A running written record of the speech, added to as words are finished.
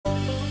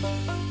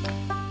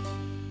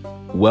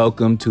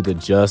Welcome to the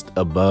Just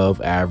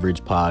Above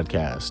Average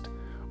podcast.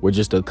 We're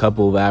just a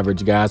couple of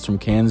average guys from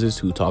Kansas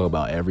who talk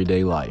about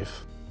everyday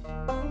life.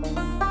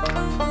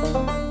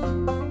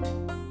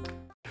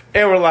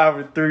 And we're live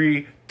in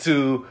 3,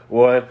 2,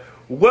 1.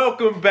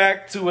 Welcome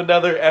back to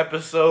another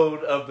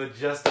episode of the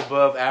Just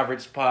Above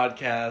Average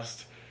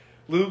podcast.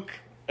 Luke,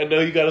 I know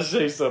you gotta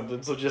say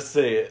something, so just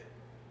say it.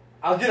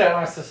 I'll get out of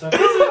my system.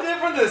 Feels a little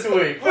different this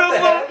week. Feels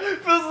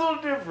a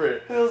little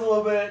different. Feels a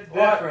little bit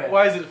different.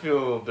 Why does it feel a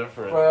little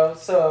different? Bro,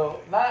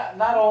 so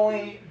not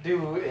only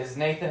is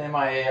Nathan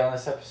MIA on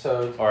this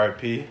episode,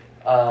 R.I.P.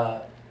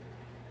 But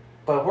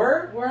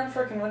we're in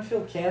freaking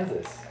Winfield,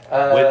 Kansas.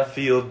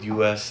 Winfield,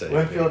 USA.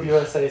 Winfield,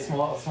 USA,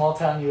 small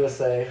town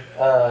USA.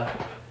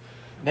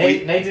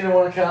 Nate didn't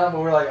want to come, but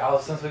we're like,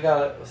 since we're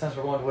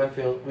going to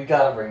Winfield, we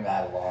gotta bring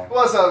Matt along.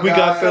 What's up, guys? We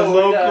got the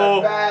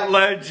local Matt,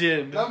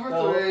 legend. Number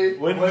 3.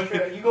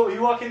 Winfield.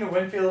 You walk into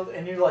Winfield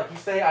and you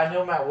say, I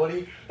know Matt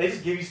Woody. They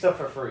just give you stuff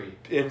for free.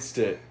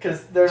 Instant.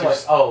 Because they're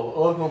Just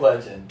local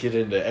legend. Get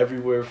into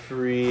everywhere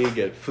free,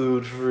 get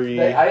food free.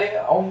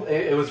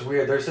 It was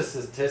weird. There's a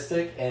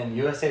statistic in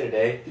USA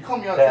Today. You call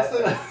me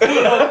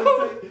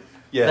autistic?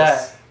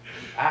 Yes.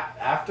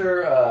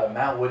 After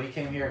Matt Woody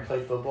came here and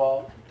played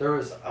football, there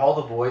was all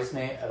the boys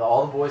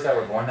that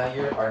were born that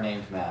year are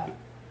named Matt.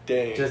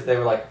 Dang. They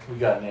were like, we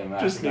got to name Matt.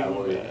 Just Matt name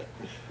Woody. Matt.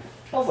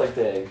 I was like,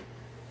 dang.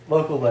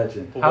 Local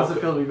legend. How's it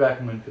feel to be back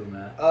in Winfield,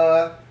 Matt?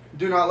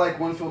 Do not like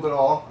Winfield at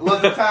all.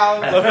 Love the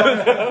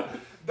town.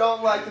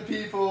 Don't like the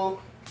people.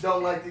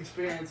 Don't like the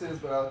experiences,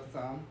 but I like the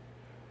town.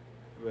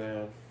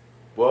 Man.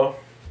 Well,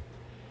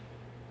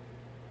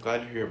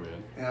 glad you're here,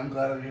 man. Yeah, I'm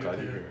glad I'm here. Glad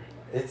you're here.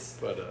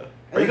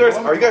 Are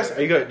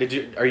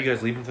you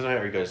guys leaving tonight?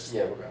 Or are you guys?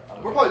 Yeah, we're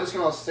going. We're probably just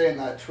gonna all stay in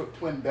that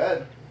twin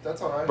bed.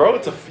 That's all right.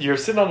 Bro, you're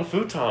sitting on a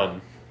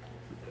futon.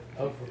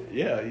 Oh,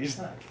 Yeah, you just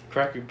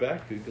crack your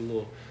back. You get a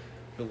little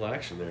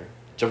action there.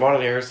 Javon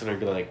and Harrison are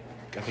gonna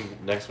I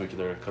think next week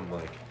they're gonna come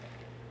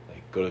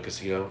go to the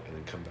casino and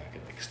then come back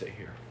and stay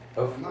here.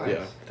 Oh, Nice.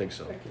 Yeah, I think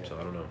so. Heck yeah. So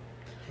I don't know.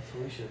 that's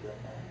what we should have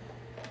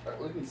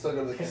done. We can still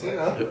go to the casino.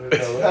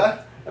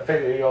 I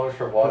paid $8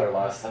 for water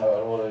last time. I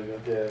don't want to go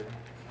get.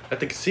 At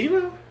the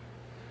casino?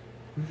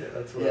 Yeah,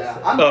 that's what Yeah,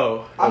 I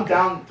said. I'm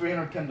down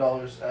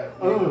 $310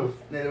 at Ooh.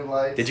 Native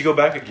Lights. Did you go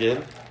back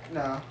again?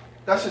 No,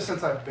 that's just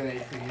since I've been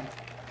 18.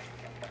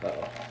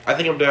 Uh-oh. I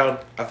think I'm down.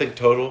 I think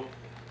total,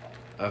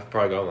 I've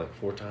probably gone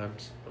 4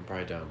 times. I'm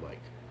probably down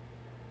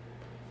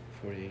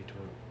 48,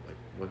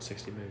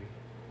 160 maybe.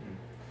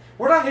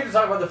 We're not here to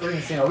talk about the freaking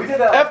casino. We did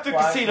that. F the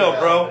last casino, year.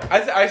 bro.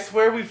 I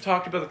swear we've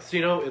talked about the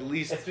casino at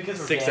least It's because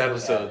we're 6 gambling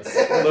episodes.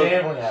 addicts. We're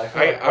gambling addicts.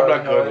 We're I'm not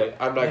you know going. what?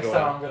 I'm not Next going.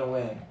 time I'm gonna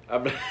win.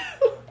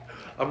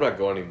 I'm not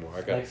going anymore.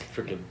 I got Next-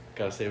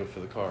 gotta save it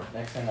for the car.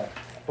 Next time.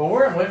 But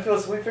we're in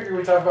Winfield, so we figured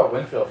we'd talk about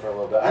Winfield for a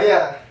little bit.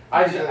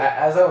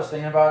 As I was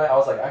thinking about it, I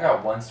was like, I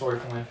got one story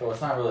from Winfield.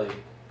 It's not really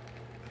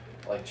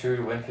true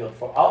to Winfield.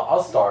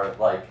 I'll start it.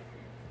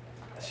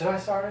 Should I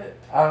start it?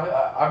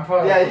 I'm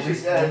probably You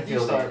start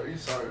Winfield. it. You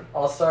start it.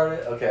 I'll start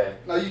it. Okay.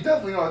 No, you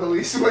definitely know the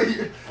least way.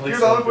 You're Least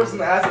the only Winfield. person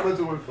that has to live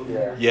to Winfield.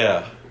 Yeah.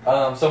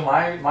 Yeah. So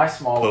my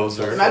small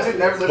Poser. Imagine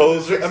never living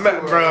Poser. with a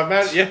 620. Bro,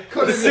 imagine the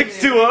Could've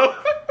 620.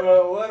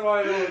 Bro, what do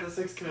I know with the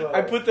 620?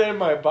 I put that in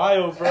my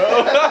bio, bro.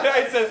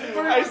 I said,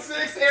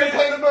 316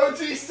 airplane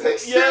emoji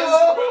 620.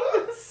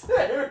 Yes,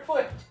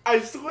 Airplane. I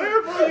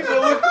swear, bro.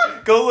 You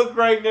go look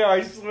right now.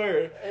 I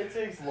swear. It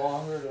takes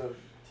longer to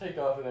take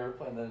off an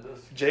airplane than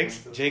just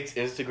Jake's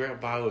Instagram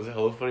bio is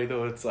hella funny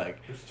though. It's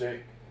Who's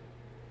Jake?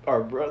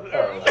 our brother.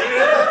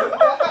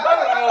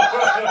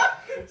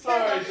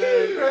 Sorry,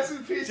 Jake. Rest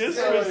in peace.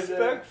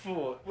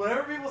 Disrespectful.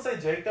 Whenever people say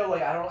Jake though,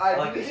 I don't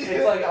I-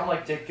 it's I'm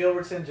like Jake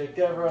Gilbertson, Jake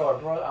Devereaux, or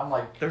bro. I'm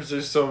like There's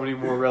just so many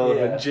more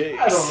relevant Jakes.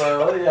 I don't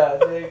know. Yeah,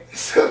 Jake.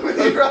 So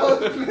many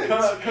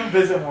relevant. Come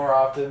visit more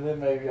often, then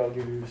maybe I'll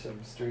give you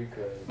some street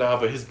cred. Nah,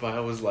 but his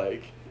bio was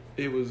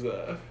it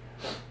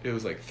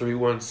was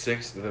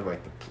 316 and then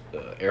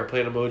the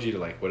airplane emoji to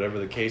whatever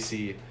the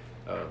KC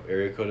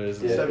area code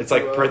is. Yeah. It's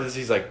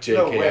parentheses JK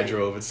No way. I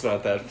drove. It's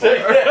not that far.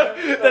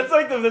 that's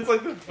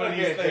the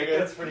funniest thing.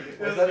 That's pretty good.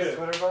 That's Was that his good.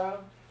 Twitter bio?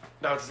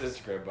 No, it's his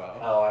Instagram bio.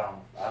 Oh,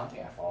 I don't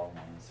think I follow him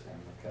on Instagram.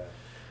 Okay.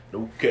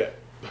 No cap.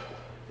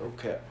 No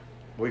cap.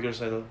 What are you gonna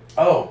say though?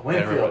 Oh,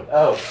 Winfield. Everyone.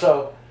 Oh,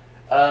 so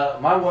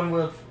my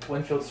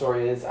Winfield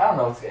story is, I don't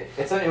know,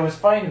 it was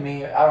funny to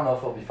me. I don't know if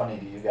it'll be funny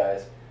to you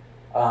guys.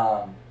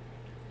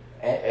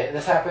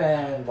 This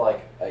happened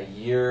a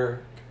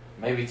year,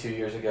 maybe 2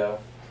 years ago.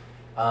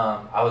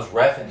 I was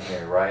reffing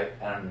here, right?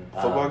 And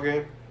Football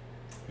game?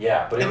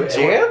 Yeah, but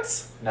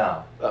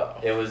no. Oh.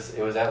 It was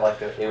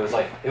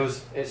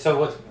at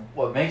so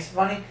what makes it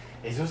funny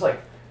is it was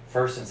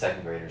first and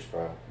second graders,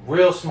 bro.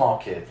 Real small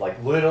kids,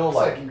 little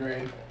second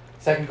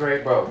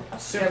grade, bro.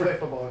 Can't Super. play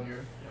football in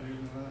here.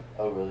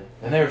 Oh really?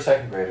 And they were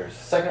second graders,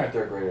 second or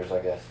third graders, I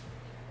guess.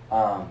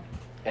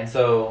 And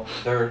so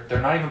they're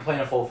not even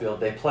playing a full field.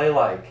 They play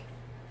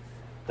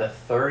the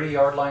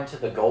 30-yard line to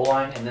the goal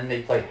line, and then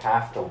they play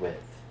half the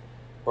width.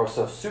 Bro,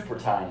 so super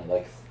tiny,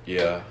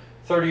 Yeah.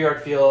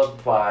 30-yard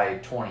field by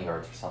 20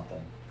 yards or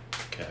something.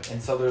 Okay. Okay.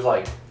 And so there's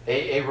like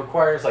it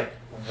requires like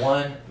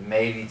 1,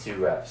 maybe 2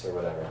 refs or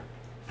whatever.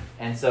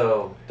 And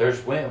so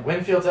there's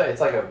Winfield.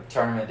 It's like a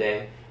tournament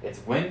day.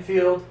 It's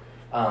Winfield,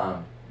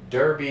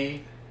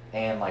 Derby,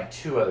 and like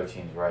 2 other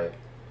teams, right?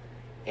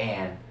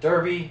 And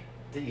Derby,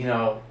 you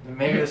know,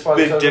 maybe this is why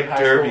Big Dick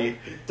Derby.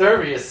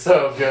 Derby is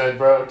so good,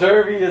 bro.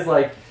 Derby is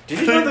like. Did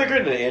you know they're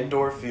getting an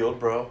indoor field,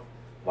 bro?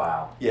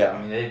 Wow. Yeah.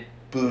 I mean,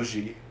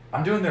 bougie.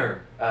 I'm doing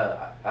their.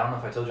 I don't know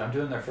if I told you. I'm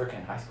doing their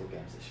freaking high school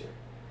games this year.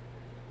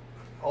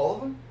 All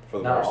of them? For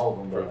the Not all of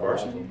them, for but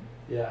varsity?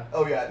 Yeah.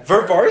 Oh yeah.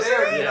 For varsity?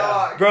 They're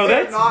not, Bro,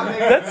 they're that's- not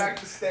making it that's- back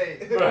to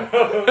state.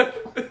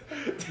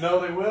 No,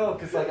 they will,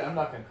 because like I'm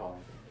not gonna call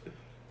them.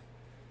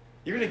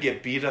 You're gonna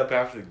get beat up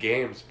after the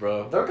games,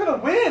 bro. They're gonna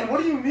win.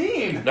 What do you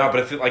mean? No,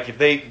 but if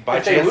they by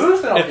If they chance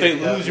lose, then I'll if they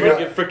get lose, beat you're up.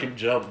 gonna get freaking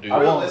jumped, dude.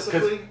 I won't, 'cause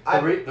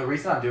Realistically, the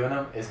reason I'm doing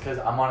them is because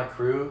I'm on a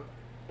crew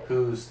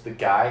who's the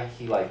guy.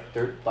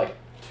 They're like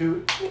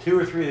two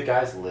or three of the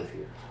guys live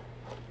here.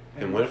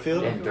 In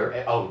Winfield?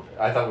 Oh,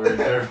 I thought we were in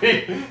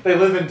Derby. They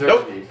live in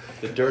Derby.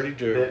 The dirty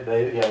dirt.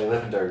 They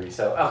live in Derby.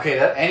 So okay.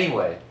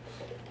 Anyway,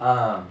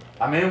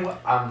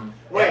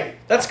 wait.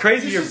 That's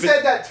crazy. You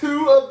said that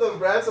 2 of the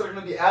refs that are going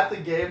to be at the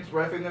games,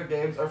 reffing their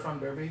games, are from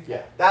Derby?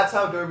 Yeah. That's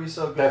how Derby's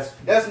so good. That's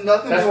nothing to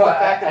that's do with why the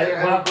fact that I- they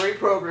when have I- a great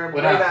program,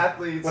 when great I-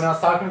 athletes. When I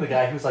was talking to the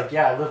guy, he was like,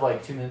 "Yeah, I live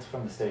like 2 minutes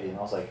from the stadium."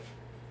 I was like,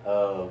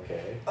 "Oh,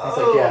 okay." He's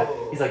like, "Yeah."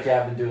 He's like,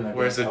 "Yeah, I've been doing that."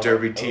 Wears a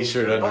Derby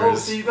T-shirt under Oh,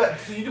 his. so you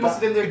must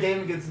have been their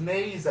game against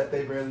Nays that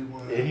they barely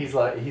won. And he's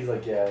like,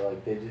 yeah,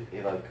 like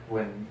like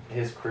when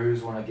his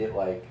crews want to get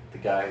like the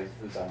guy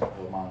who's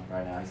on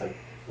right now. He's like,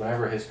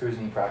 whenever his crews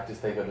need practice,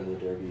 they go to the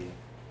Derby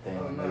thing.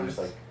 Oh, And nice. they just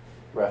like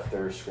ref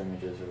their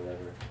scrimmages or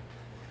whatever.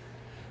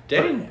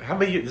 Dang, how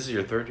many years? This is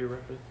your 3rd year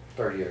repping?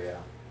 3rd year, yeah.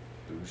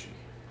 Bougie.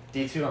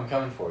 D2, I'm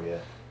coming for you.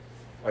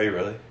 Are you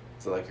really?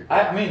 Is it like your?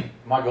 I mean,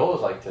 my goal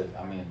is like to,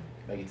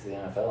 make it to the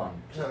NFL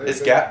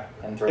It's Gap.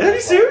 and throw. Are you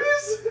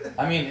serious?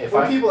 I mean, if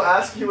When I people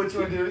ask you what you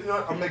want to do with it,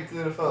 I'll make it to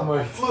the NFL. I'm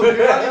like- Look,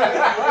 you're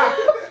not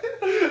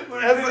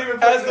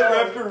even... As the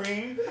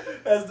referee.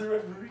 As the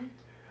referee.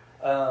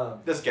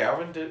 Does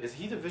Gavin do? Is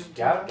he Division 2?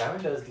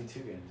 Gavin does D2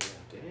 games.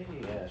 Yeah.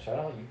 Dang. Yeah, shout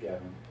out you,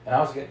 Gavin. And I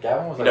was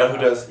Gavin was You like, know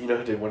who does? You know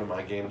who did one of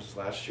my games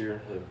last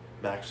year? Who?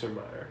 Max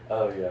Meyer.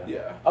 Oh yeah.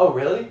 Yeah. Oh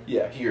really?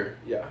 Yeah. Here.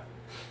 Yeah.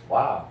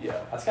 Wow. Yeah.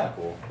 That's kind of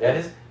cool.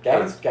 Yeah,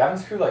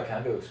 Gavin's crew like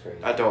kind of goes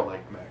crazy. I don't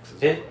like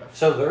Max's ref.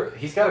 So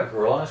he's got a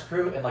girl on his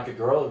crew and like a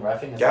girl in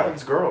reffing. Is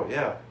Gavin's girl.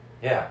 Yeah.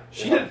 Yeah.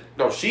 She did.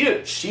 No, she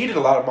did a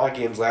lot of my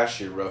games last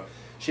year, bro.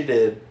 She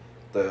did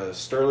the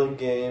Sterling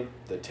game,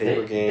 the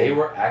Taylor game. They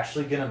were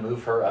actually gonna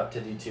move her up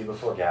to D2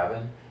 before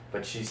Gavin,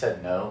 but she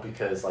said no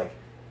because like,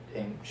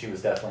 and she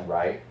was definitely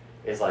right.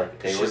 Is like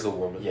they were. She's a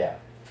woman. Yeah.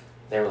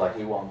 They were like,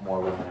 we want more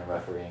women in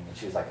refereeing, and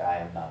she was like, I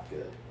am not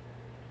good.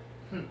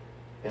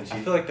 And she, I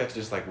feel like that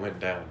just like went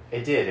down.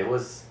 it did. It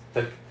was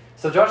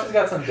so Josh has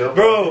got some dope.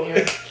 Bro, in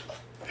here.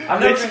 I'm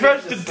never it's gonna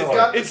fresh get to this death.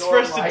 story. It's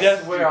fresh to I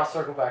death. swear dude. I'll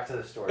circle back to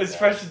the story. It's guys.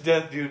 fresh to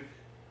death, dude.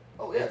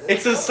 Oh, yeah.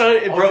 It's a sun,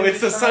 Oh, bro. did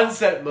It's it a turn on?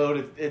 sunset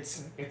mode. It's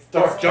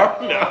dark. It's dark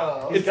Oh.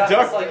 now. He's It's got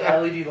dark this like now.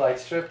 LED light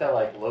strip that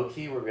like low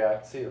key where we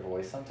actually see your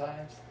voice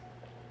sometimes.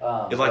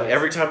 It's like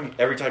every time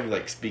you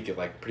like speak, it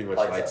like pretty much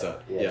lights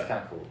up. Yeah, it's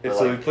kind of cool. It's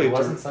But, like we played it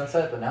wasn't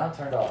sunset, but now it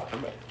turned off.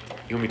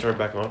 You want me to turn it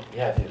back on?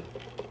 Yeah, dude.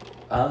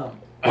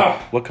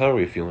 What color are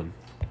we feeling?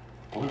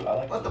 Blue, I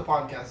like Let the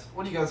podcast.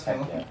 What do you guys Heck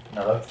feel? yeah.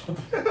 No,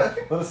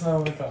 let us know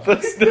in the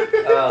comments.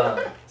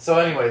 So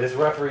anyway, this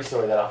referee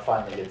story that I'll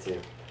finally get to.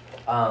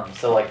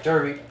 So like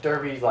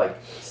Derby,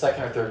 like 2nd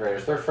or 3rd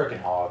graders, they're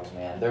freaking hogs,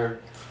 man. They're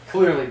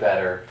clearly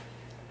better.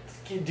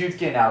 Dude's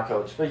getting out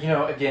coached, but you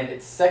know, again,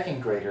 it's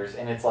 2nd graders,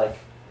 and it's like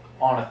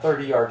on a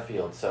 30-yard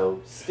field,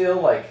 so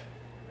still like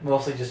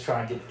mostly just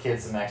trying to get the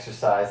kids some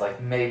exercise, like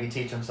maybe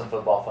teach them some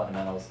football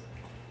fundamentals.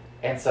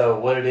 And so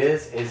what it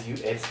is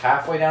it's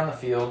halfway down the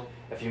field.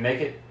 If you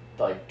make it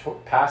like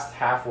past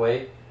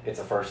halfway, it's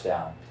a first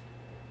down.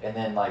 And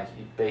then like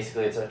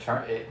basically it's a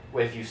turn.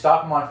 If you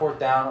stop them on 4th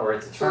down or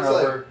it's a So it's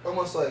turnover. like,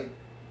 almost like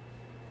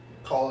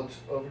college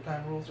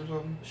overtime rules or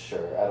something?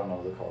 Sure, I don't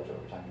know the college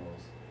overtime rules.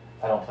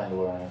 I don't plan to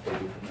learn if they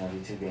do from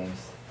the D2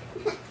 games.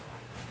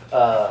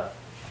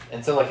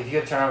 And so like if you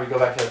get a turnover, you go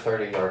back to the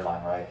 30-yard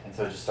line, right? And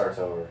so it just starts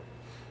over.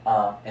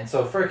 And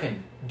so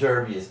freaking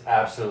Derby is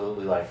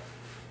absolutely like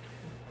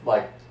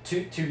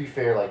to be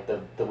fair, like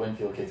the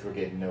Winfield kids were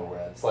getting no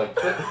reps. Like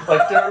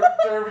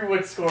Derby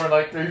would score in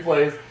like 3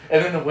 plays,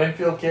 and then the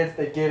Winfield kids,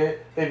 they'd get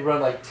it, they'd run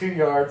like 2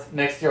 yards,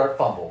 next yard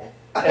fumble.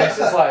 And it's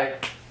just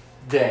like,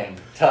 dang,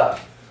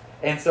 tough.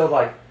 And so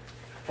like,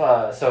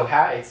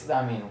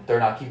 I mean, they're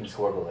not keeping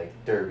score, but like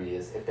Derby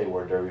is, if they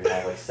were Derby, would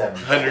have like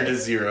 70.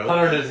 100-0.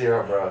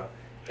 100-0, bro.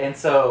 And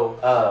so,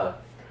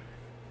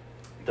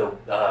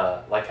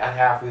 like at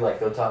half, we like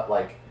go talk,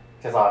 like,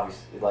 because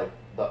obviously, like,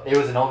 it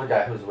was an older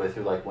guy who was with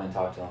who like went and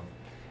talked to him,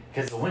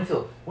 because the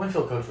Winfield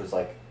coach was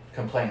like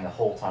complaining the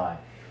whole time.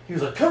 He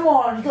was like, "Come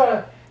on, you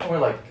gotta," and we're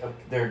like,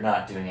 "They're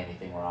not doing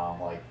anything wrong.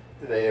 Like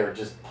they are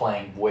just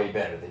playing way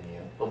better than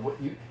you.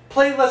 But you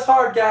play less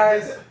hard,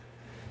 guys."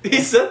 He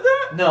said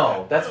that?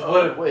 No, that's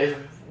what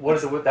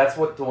that's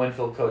what the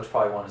Winfield coach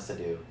probably wanted us to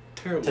do.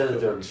 Terrible to the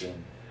Derby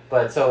team.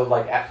 But so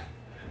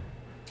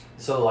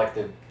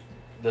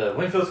the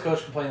Winfield's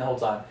coach complained the whole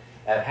time.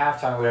 At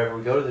halftime or whatever,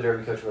 we go to the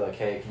Derby coach. We're like,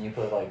 hey, can you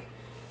put like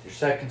your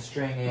second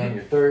string in,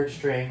 your third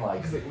string,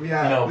 like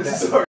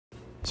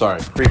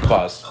Sorry, brief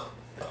pause.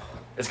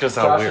 It's gonna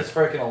sound weird. Josh's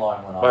freaking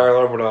alarm went off. My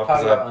alarm went off.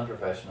 Talk about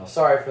unprofessional.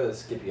 Sorry for the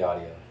skippy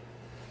audio.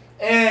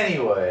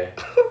 Anyway.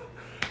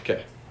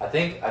 Okay. I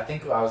think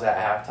I was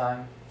at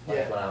halftime.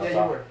 Yeah, when I was you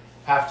were.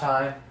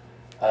 Halftime.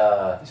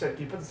 You said,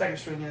 can you put the second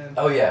string in?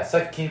 Oh yeah,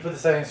 can you put the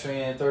second string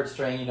in, third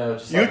string?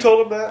 Just You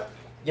told him that?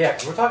 Yeah,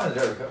 because we're talking to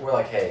the Derby. We're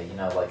like, hey,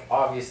 like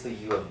obviously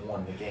you have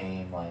won the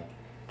game,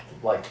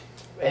 like,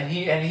 and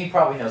he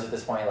probably knows at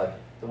this point, like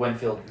the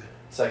Winfield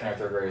second or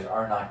third graders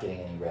are not getting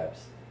any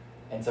reps,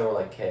 and so we're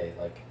like, hey,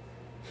 like,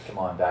 come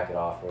on, back it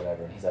off or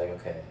whatever. And he's like,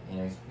 okay, he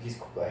knows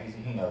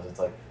it's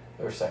like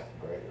they're second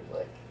graders,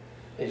 like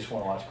they just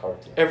want to watch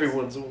cartoons.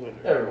 Everyone's a winner.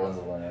 Everyone's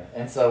a winner,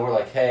 and so we're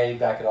like, hey,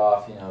 back it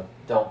off,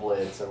 don't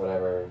blitz or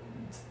whatever,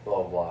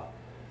 blah blah blah,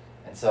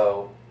 and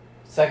so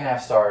second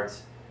half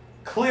starts.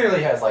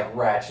 Clearly has like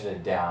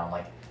ratcheted down,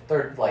 like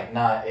they're like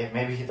not.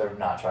 Maybe they're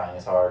not trying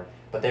as hard,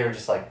 but they were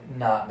just like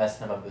not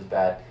messing them up as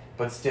bad,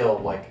 but still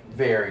like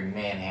very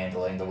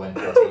manhandling the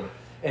Winfield team.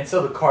 And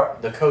so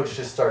the coach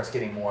just starts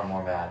getting more and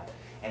more mad,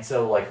 and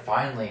so like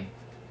finally,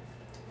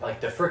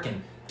 like the freaking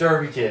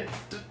Derby kid.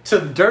 To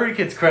the Derby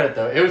kid's credit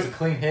though, it was a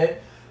clean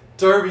hit.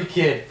 Derby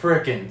kid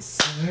freaking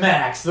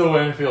smacks the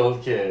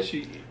Winfield kid,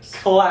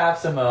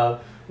 claps him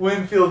up.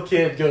 Winfield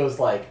kid goes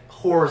like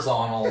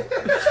horizontal,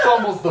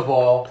 fumbles the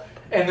ball.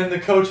 And then the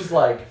coach is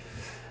like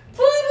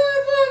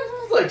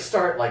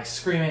start like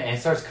screaming and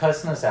starts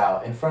cussing us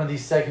out in front of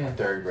these second and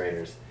third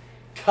graders,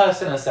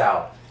 cussing us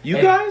out.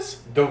 You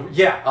guys?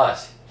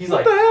 Us. He's what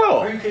like, the hell?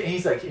 Are you kidding?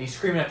 He's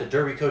screaming at the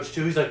Derby coach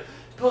too. He's like,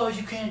 "Oh,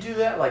 you can't do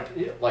that!"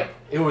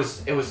 It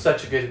was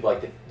such a good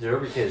the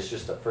Derby kid is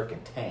just a freaking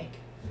tank.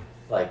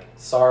 Like,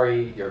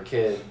 sorry, your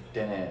kid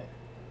didn't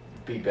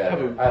be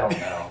better. I don't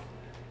know.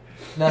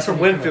 He's from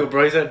Winfield,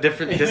 bro. He's at a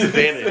different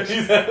disadvantage.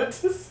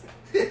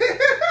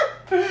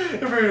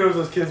 Everybody knows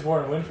those kids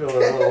born in Winfield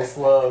are a little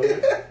slow.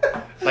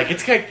 Like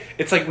it's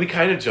like we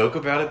kind of joke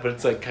about it, but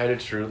it's like kind of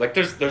true. Like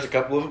there's a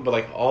couple of them, but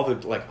like all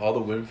the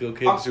Winfield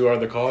kids who are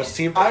on the college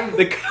team, I'm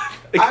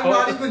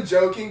not even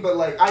joking, but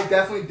like I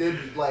definitely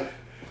did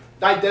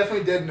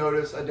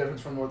notice a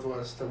difference from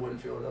Northwest to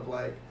Winfield. Of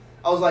like,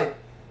 I was like,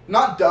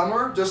 not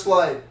dumber, just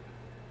like,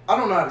 I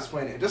don't know how to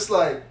explain it. Just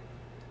like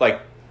are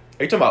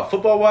you talking about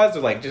football wise or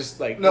like just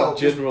like no,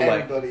 general just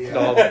like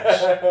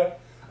knowledge?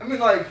 I mean,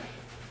 like,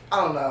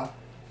 I don't know.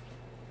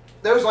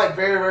 There's like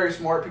very, very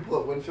smart people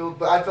at Winfield,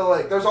 but I feel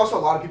like there's also a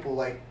lot of people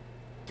like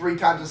 3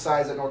 times the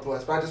size at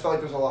Northwest. But I just feel like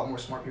there's a lot more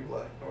smart people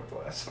at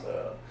Northwest.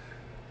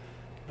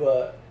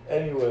 But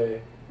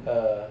anyway,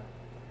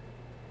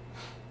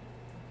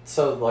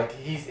 so like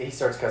he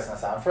starts cussing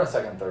us out in front of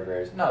second and third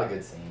graders. Not a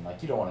good scene.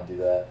 Like you don't want to do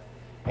that.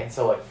 And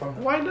so like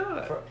why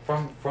not?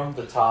 From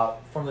the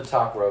top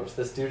ropes,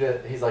 this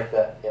dude he's like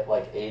the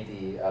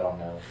AD, I don't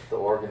know, the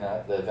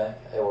event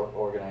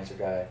organizer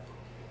guy.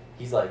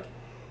 He's like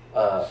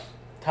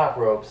top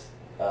ropes.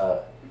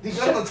 He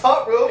got on the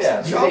top ropes.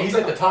 Yeah, he's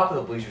at the top of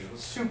the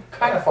bleachers,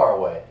 kind of far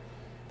away.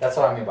 That's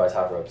what I mean by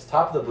top ropes.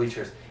 Top of the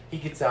bleachers. He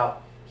gets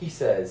out. He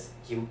says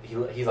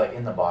he's like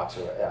in the box,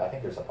 or I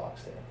think there's a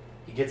box there.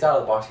 He gets out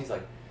of the box. He's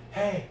like,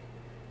 "Hey,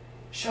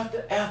 shut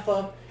the F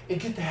up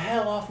and get the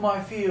hell off my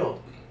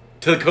field."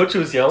 To the coach who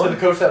was yelling? To the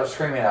coach that was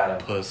screaming at him.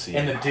 Pussy.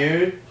 And the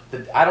dude,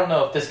 I don't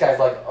know if this guy's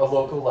like a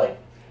local like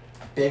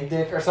big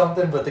dick or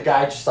something, but the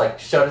guy just like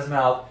shut his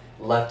mouth,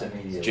 left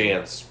immediately.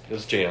 Jance. It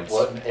was Jance.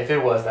 What, if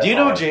it was that. Do you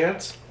know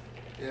Jance?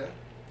 Yeah.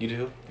 You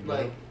do?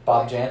 Like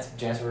Bob Jance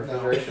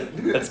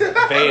Refrigeration? No. That's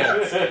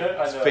fans.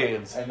 That's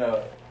fans. I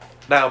know.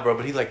 Nah, bro,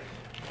 but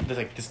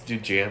this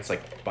dude Jance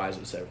like buys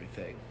us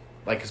everything.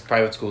 Like his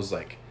private school is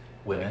like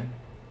women.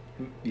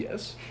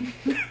 Yes.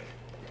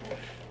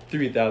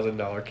 $3,000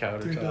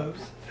 countertops.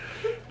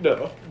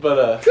 No,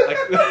 but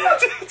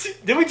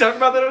did we talk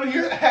about that over you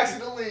here?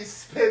 accidentally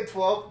spent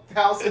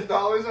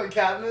 $12,000 on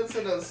cabinets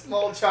in a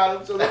small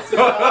child children's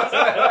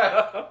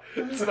house.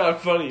 It's not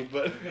funny,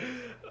 but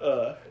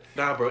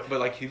nah, bro.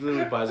 But like he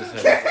literally buys us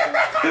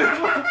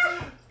everything.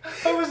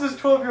 How was this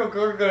 12-year-old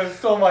girl gonna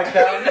steal my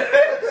cabinet?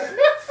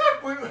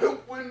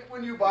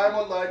 when you buy them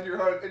online,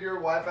 and your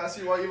wife asks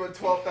you why you have a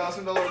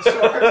 $12,000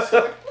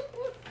 charge.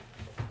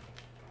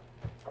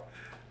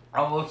 I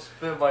almost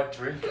spit my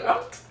drink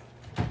out.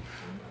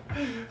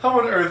 How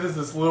on earth is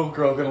this little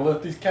girl gonna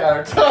lift these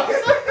countertops?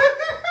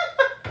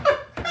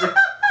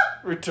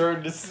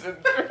 Return to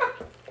sender.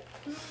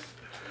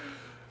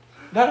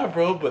 Nah,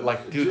 bro, but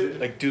like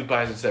dude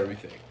buys us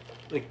everything.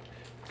 Like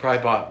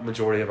probably bought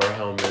majority of our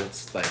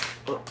helmets. Like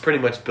pretty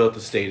much built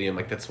the stadium.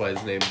 Like that's why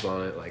his name's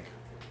on it. Like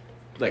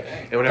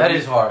and whenever that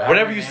is hard.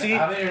 Whenever you see,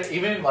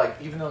 even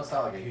though it's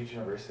not like a huge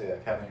university,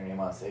 like having your name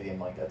on a stadium,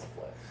 like that's a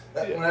flex.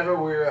 Yeah. Whenever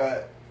we were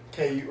at,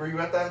 were you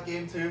at that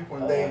game too?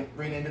 When they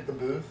renamed it the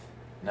Booth?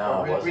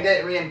 No, we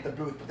didn't rename it the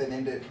Booth, but they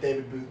named it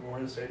David Booth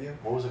Memorial Stadium.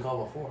 What was it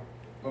called before?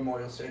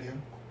 Memorial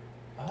Stadium.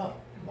 Oh,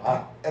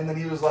 wow. And then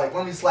he was like,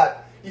 let me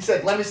slap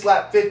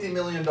 $50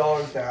 million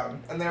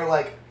down. And they're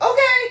like,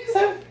 okay,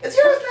 so it's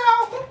yours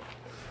now.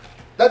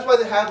 That's why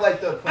they have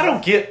like the... I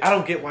don't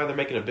get why they're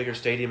making a bigger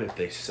stadium if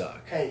they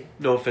suck. Hey.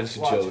 No offense to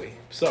Joey. It.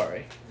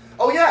 Sorry.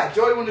 Oh yeah,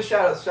 Joey wanted to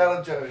shout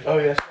out Joey. Oh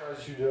yeah, shout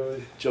out to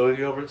Joey. Joey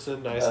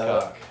Gilbertson, nice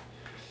cock.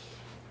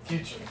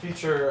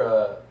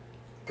 Future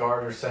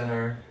guard or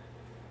center.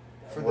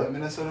 For the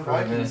Minnesota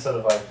Vikings.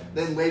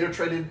 Then later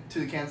traded to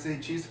the Kansas City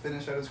Chiefs to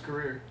finish out his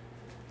career.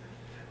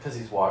 Because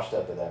he's washed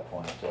up at that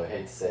point, so I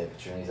hate to say it,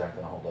 but your knees aren't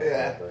going to hold up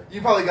forever.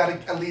 You probably got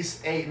at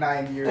least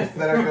 8-9 years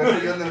that are going to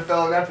put you in the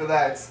NFL, and after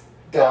that, it's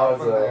down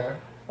from there.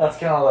 That's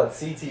kind of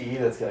that CTE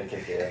that's going to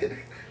kick in.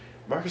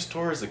 Marcus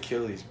Torres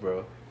Achilles,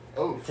 bro.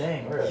 Oh.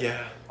 Dang, really?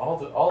 Yeah. All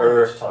the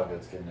Wichita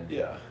goods getting in.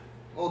 Yeah.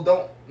 Well,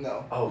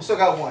 no. Oh. We still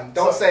got one.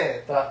 Don't say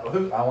it.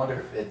 Who? I wonder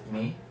if it's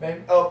me,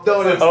 maybe? Oh,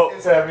 no, it's me.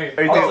 Don't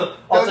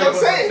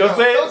say it. Don't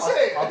say it. Don't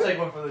say it. I'll take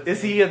one for the team.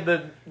 Is he in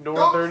the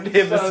northern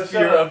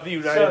hemisphere of the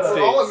United States?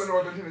 We're all in the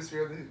northern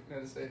hemisphere of the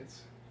United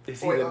States.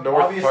 Is he in the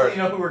north obviously, part? you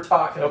know who we're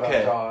talking about,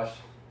 Josh.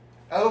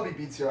 I hope he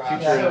beats your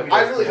ass. Future-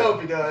 I really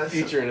hope he does.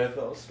 Future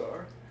NFL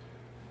star.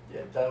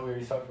 Yeah, that we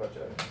already talked about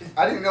Joey.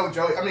 I didn't know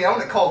Joey. I mean, I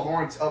wouldn't call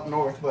Lawrence up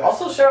north, but...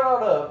 Also, shout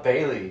out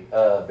Bailey.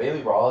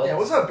 Bailey Rollins. Yeah,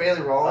 what's up,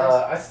 Bailey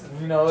Rollins?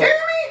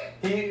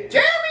 Jeremy!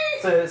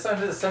 Jeremy!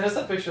 Send us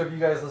a picture of you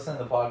guys listening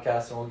to the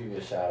podcast, and we'll give you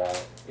a shout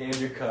out. And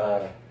your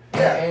cock.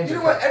 Yeah, you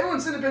know what? Everyone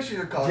send a picture of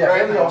your cock. Yeah,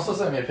 right Bailey now. also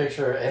sent me a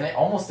picture, and it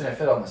almost didn't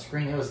fit on the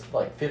screen. It was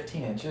like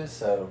 15 inches,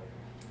 so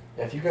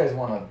if you guys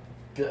want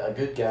a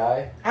good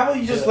guy... How about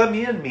you just let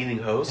me in, meeting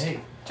host? Hey,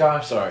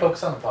 Josh, sorry.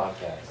 Focus on the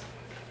podcast.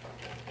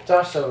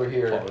 Josh over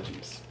here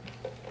Apologies.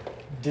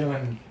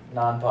 doing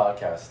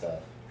non-podcast stuff.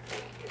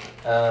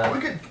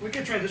 We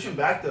could transition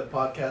back to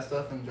podcast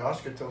stuff, and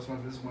Josh could tell some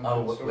of his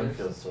Winfield stories.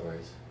 Winfield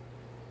stories.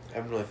 I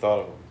haven't really thought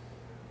of them.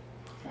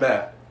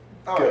 Matt.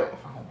 All Go. right.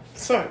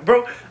 Sorry,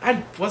 bro.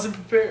 I wasn't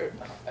prepared.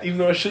 Even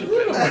though I should have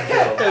been.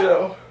 I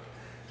know.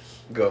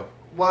 Go.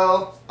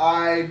 Well,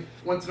 I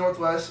went to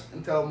Northwest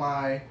until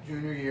my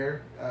junior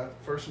year.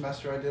 First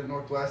semester I did at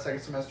Northwest.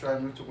 Second semester I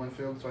moved to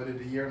Winfield, so I did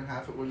a year and a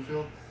half at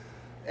Winfield.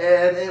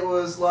 And it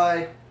was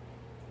like...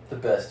 The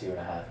best year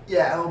and a half.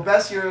 Yeah, the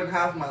best year and a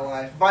half of my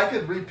life. If I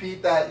could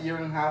repeat that year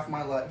and a half of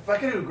my life, if I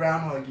could do a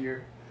Groundhog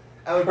Year,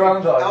 I would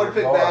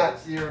pick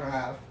that year and a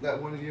half,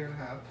 that 1 year and a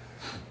half.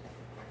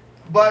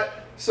 But,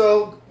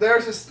 so,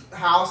 there's this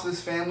house,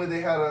 this family,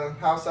 they had a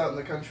house out in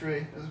the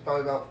country. It was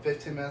probably about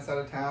 15 minutes out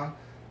of town.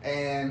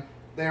 And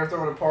they were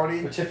throwing a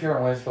party. Which, if you're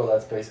in Winfield,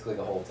 that's basically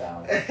the whole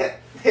town.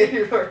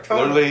 They were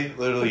throwing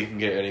Literally, you can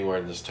get anywhere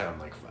in this town in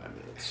like 5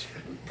 minutes.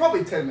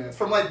 Probably 10 minutes.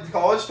 From like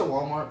college to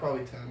Walmart,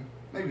 probably 10.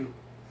 Maybe.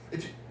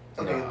 If you,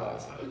 okay,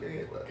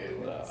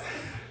 less.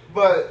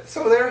 But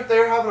so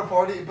they're having a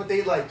party, but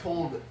they like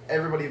told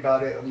everybody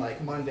about it on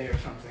like Monday or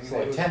something. So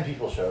like 10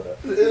 people showed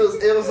up.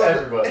 It was like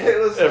everybody.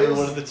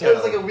 Everyone in the town. It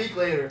was like a week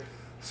later.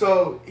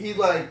 So he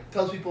like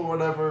tells people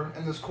whatever,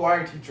 and this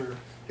choir teacher,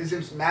 his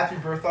name's Matthew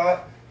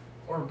Berthoff,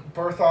 or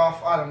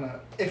Berthoff, I don't know.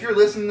 If you're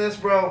listening to this,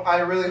 bro, I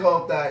really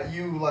hope that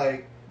you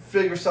like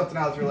figure something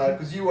out with your life,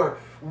 because you are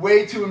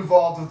way too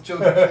involved with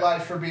children's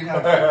life for being how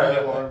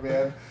you are,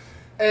 man.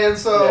 And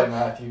so yeah,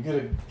 Matthew,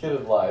 get a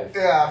life.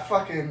 Yeah,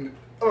 fucking.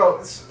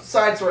 Oh,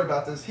 side story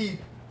about this. He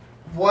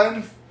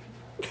won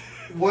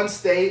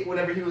state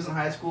whenever he was in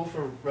high school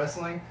for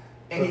wrestling,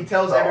 and he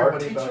tells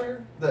everybody about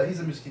it.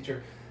 He's a music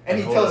teacher, and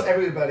he tells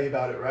everybody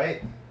about it,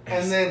 right?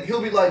 And then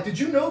he'll be like, "Did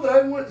you know that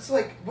I went?" It's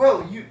like,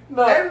 bro,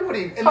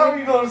 everybody. And how are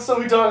you going to still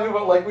be talking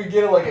about like we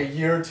get it like a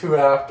year or two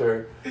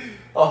after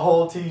a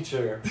whole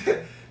teacher?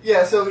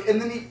 Yeah.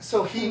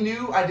 So he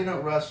knew I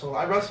didn't wrestle.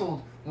 I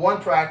wrestled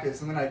one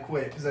practice and then I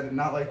quit because I did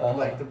not like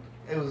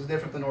it was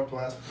different than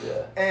Northwest.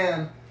 Yeah.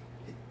 And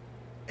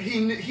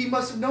he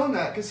must have known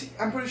that because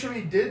I'm pretty sure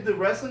he did the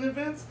wrestling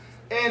events.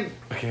 And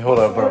okay, hold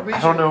up, bro. I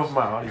don't know if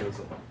my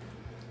audio's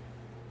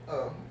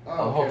on.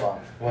 Hold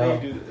on. How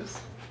do you do this?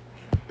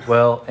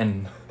 Well,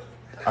 and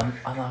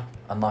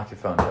unlock your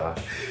phone,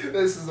 Josh.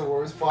 This is the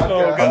worst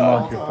podcast.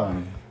 Unlock your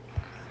phone.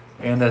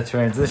 And the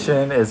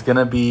transition is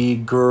gonna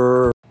be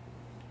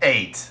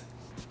 8.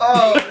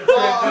 Oh,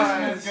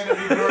 transition is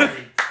gonna be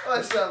great.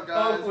 What's up,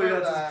 guys? Hopefully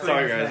that's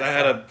Sorry, guys. I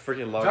had a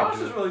freaking log.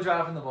 Josh is really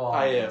dropping the ball.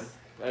 I am.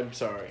 I'm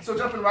sorry. So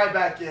jumping right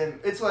back in,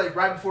 it's like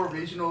right before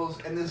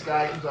regionals, and this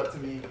guy comes up to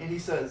me and he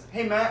says,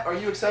 "Hey Matt, are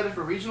you excited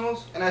for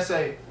regionals?" And I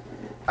say,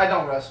 "I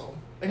don't wrestle."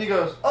 And he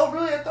goes, "Oh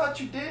really? I thought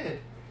you did."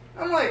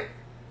 I'm like,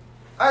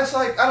 I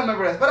don't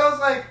remember that, but I was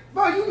like,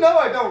 "Bro, you know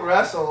I don't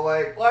wrestle.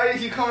 Like, why are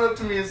you coming up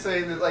to me and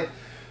saying that? Like,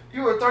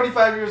 you are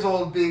 35 years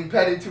old being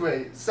petted to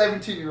a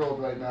 17-year-old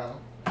right now."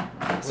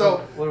 So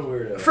what a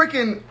weirdo.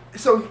 Freaking.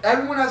 So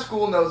everyone at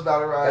school knows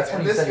about it, right? That's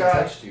when and he this said guy he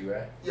touched you,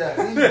 right?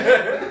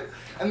 Yeah.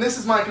 And this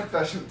is my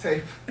confession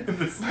tape.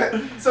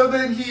 So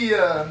then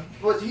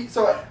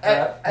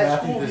at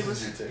school he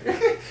was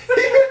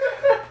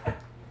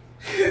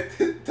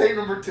tape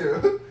number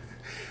 2.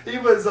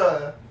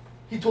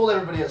 He told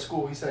everybody at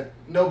school. He said,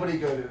 "Nobody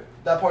go to it.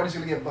 That party's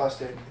gonna get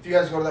busted. If you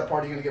guys go to that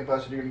party, you're gonna get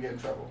busted. You're gonna get in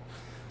trouble."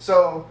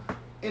 So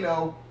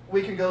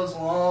weekend goes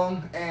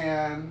along,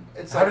 and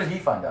it's How did he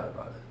find out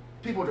about it?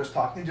 People just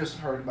talking. He just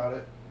heard about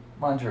it.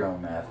 Mind your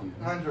own, Matthew.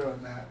 Mind your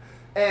own, Matt.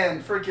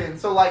 And freaking,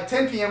 so like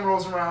 10 p.m.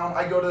 rolls around,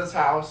 I go to this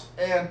house,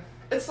 and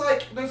it's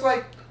like, there's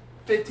like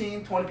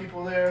 15, 20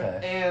 people there, okay.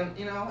 And,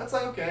 it's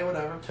like, okay,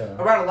 whatever. Okay.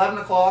 Around 11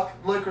 o'clock,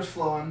 liquor's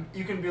flowing.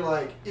 You can be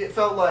like, it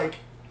felt like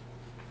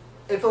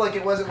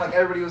it wasn't like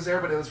everybody was there,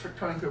 but it was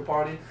turning to a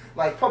party.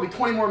 Like, probably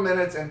 20 more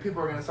minutes, and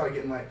people are going to start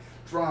getting, like,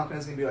 drunk, and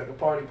it's going to be like a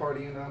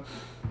party,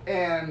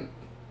 And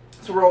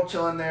so we're all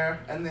chilling there,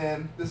 and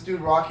then this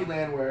dude, Rocky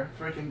Landwehr,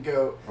 freaking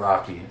goat.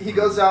 Rocky. He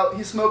goes out,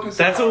 he's smoking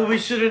cigars. That's what we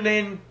should have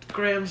named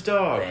Graham's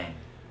dog. Dang.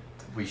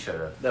 We should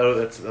have. No,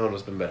 that would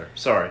have been better.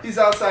 Sorry. He's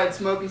outside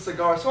smoking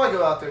cigars, so I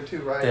go out there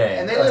too, right? Dang,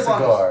 and they live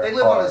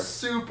on a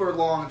super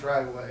long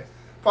driveway.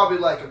 Probably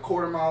like a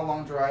quarter-mile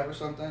long drive or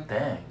something.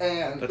 Dang.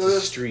 And that's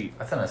a street.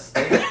 That's an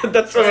estate.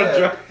 That's not a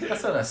drive.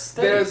 That's an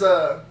estate.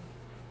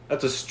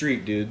 That's a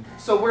street, dude.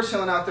 So we're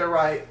chilling out there,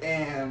 right?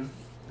 And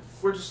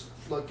we're just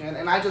looking,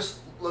 and I just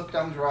look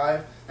down the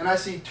drive, and I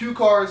see 2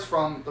 cars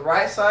from the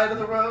right side of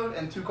the road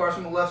and 2 cars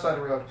from the left side of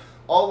the road.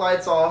 All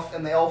lights off,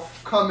 and they all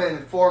come in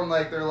and form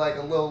like they're like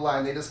a little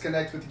line. They just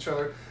connect with each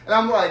other. And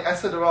I'm like, I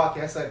said to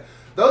Rocky,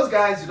 those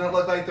guys do not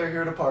look like they're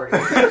here to party.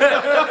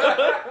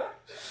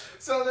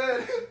 So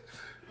then,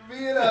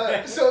 me and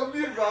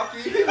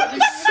Rocky,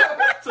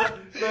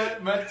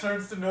 Matt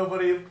turns to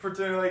nobody,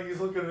 pretending like he's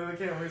looking at the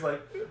camera. He's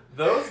like,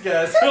 those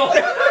guys.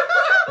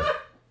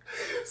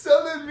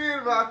 So then me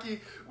and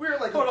Rocky, we were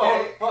like, Hold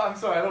okay. on. I'm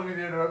sorry, I don't mean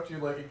to interrupt you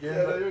again.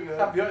 Yeah, no, you're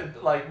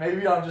good.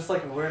 Maybe I'm just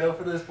like a weirdo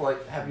for this,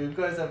 but have you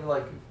guys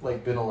ever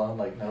been alone,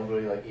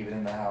 nobody even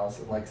in the house,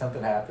 and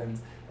something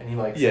happens and you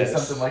say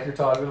something like you're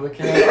talking to the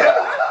camera?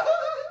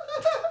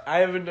 I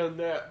haven't done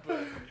that,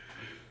 but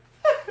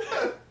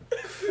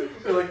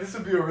You're this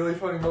would be a really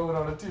funny moment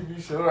on a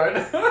TV show right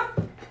now.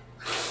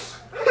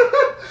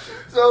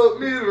 So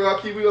me and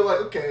Rocky, we were like,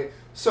 okay.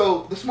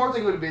 So the smart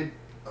thing would have been,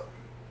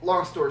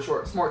 long story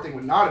short, smart thing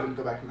would not have been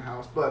to go back in the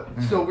house. But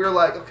so we were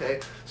like,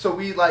 okay. So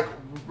we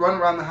run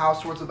around the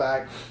house towards the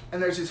back,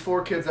 and there's these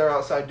 4 kids that are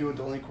outside doing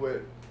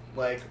delinquent,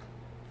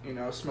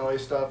 smelly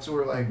stuff. So we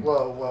were like,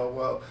 whoa, whoa,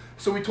 whoa.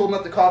 So we told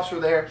them that the cops were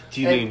there.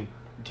 Do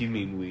you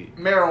mean weed?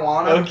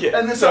 Marijuana. Okay.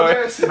 And then sorry.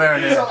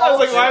 Marinara. So I was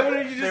like, why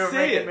wouldn't you just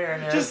say it?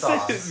 Marinara Just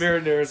sauce. say it.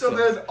 Marinara So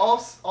sauce. then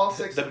all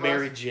 6 The of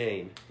Mary us,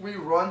 Jane. we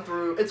run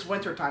through. It's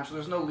winter time, so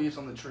there's no leaves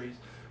on the trees.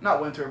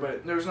 Not winter,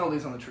 but there's no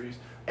leaves on the trees.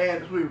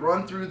 And we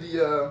run through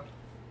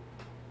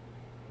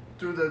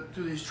through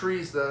these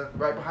trees,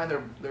 right behind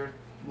their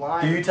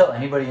line. Do you tell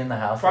anybody in the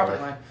house? Property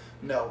line?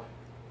 No.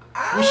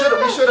 We should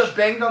have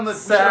banged on the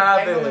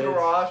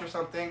garage or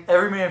something.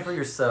 Every man for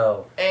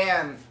yourself.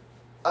 And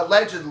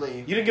allegedly,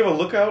 You didn't give a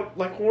lookout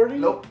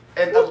warning? nope.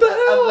 And What the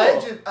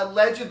hell?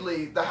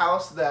 allegedly, the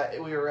house that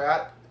we were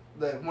at,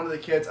 one of the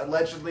kids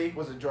allegedly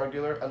was a drug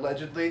dealer.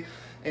 Allegedly,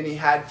 and he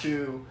had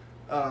to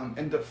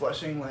end up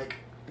flushing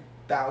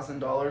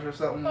 $1,000 or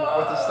something worth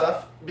of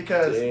stuff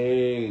because.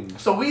 Dang.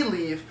 So we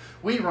leave,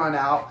 we run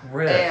out,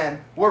 Really? and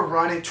we're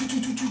running.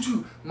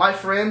 My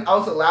friend, I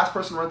was the last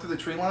person to run through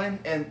the tree line,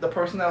 and the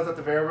person that was at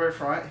the very, very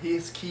front,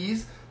 his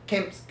keys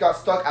got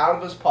stuck out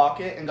of his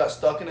pocket and got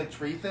stuck in a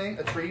tree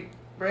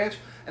branch,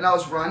 and I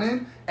was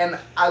running, and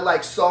I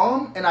saw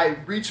him, and I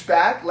reached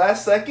back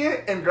last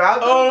second and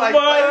grabbed him, grabbed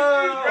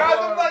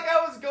him like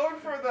I was going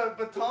for the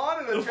baton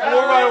and the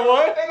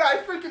 4x1? and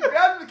I freaking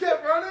grabbed him and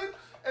kept running.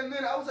 And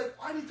then I was like,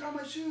 I need to tie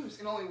my shoes.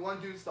 And only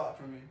one dude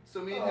stopped for me. So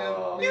me and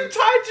him. You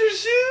tied your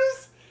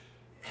shoes?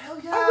 Hell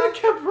yeah. I would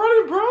have kept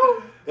running,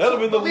 bro. That would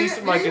have been the least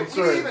of my concerns.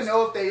 We didn't even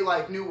know if they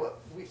knew what.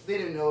 They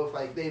didn't know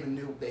if they even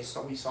knew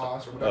we saw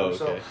us or whatever. Oh, okay.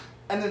 So,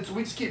 and then so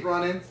we just keep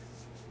running.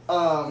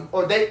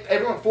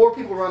 4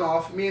 people run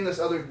off. Me and this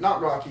other,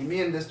 not Rocky,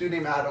 me and this dude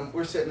named Adam,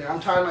 we're sitting there. I'm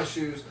tying my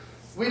shoes.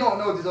 We don't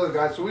know these other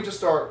guys, so we just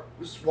start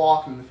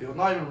walking the field.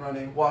 Not even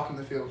running, walking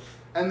the field.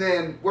 And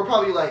then we're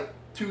probably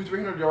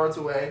 200-300 yards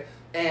away.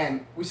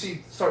 And we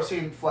start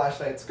seeing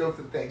flashlights go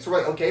through the thing. So we're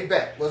like, okay,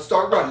 bet. Let's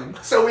start running.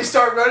 So we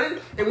start running,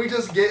 and we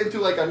just get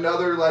into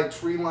another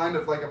tree line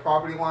of a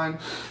property line,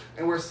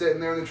 and we're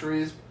sitting there in the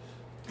trees,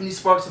 and he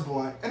sparks a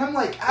blunt, and I'm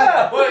like,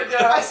 Adam.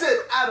 I said,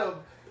 Adam,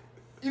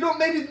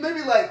 maybe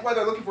while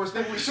they're looking for us,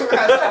 maybe we should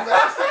have something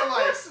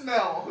else to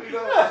smell,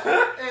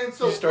 And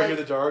so You start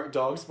hearing the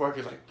dogs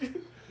barking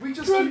we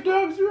just drug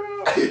dogs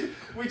are out.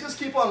 we just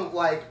keep on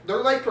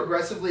they're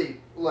progressively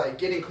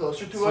getting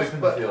closer to us,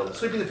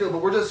 sweeping the field,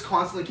 but we're just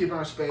constantly keeping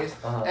our space,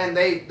 and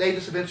they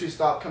just eventually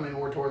stop coming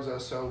more towards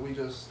us, so we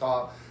just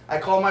stop. I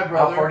call my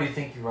brother. How far do you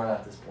think you run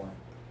at this point?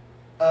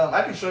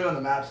 I can show you on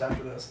the maps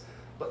after this,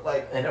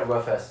 but in a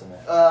rough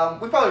estimate.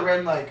 We probably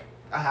ran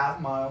a half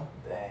mile.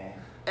 Dang.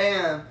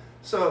 And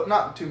so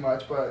not too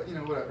much, but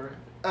whatever.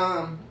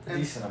 A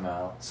decent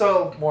amount.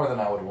 So more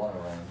than I would want to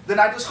run. Then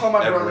I just called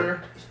my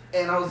brother,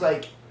 and I was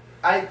like,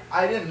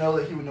 I didn't know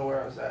that he would know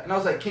where I was at. And I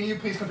was like, can you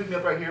please come pick me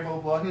up right here, blah,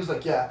 blah, blah. And he was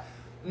like, yeah.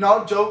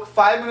 No joke,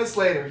 5 minutes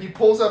later, he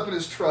pulls up in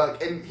his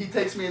truck, and he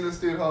takes me and this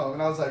dude home.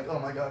 And I was like, oh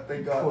my God,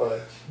 thank God.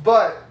 Clutch.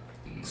 But,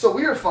 so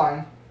we were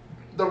fine.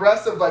 The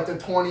rest of the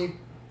 20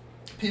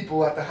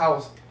 people at the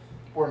house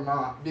were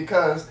not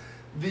because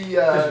you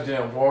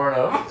didn't warn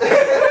them.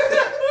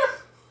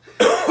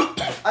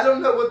 I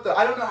don't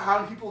know how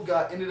many people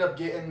ended up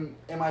getting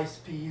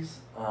MIPs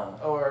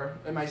or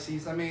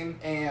MICs. I mean,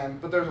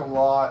 but there's a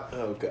lot.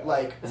 Oh god.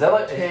 Like is that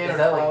like 10 is or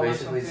that 12 like or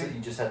basically so something.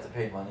 you just have to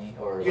pay money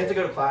or You have to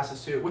go to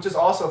classes too, which is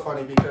also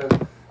funny because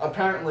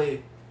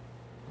apparently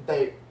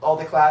all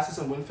the classes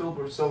in Winfield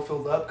were so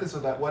filled up because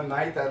of that one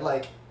night that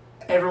like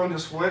everyone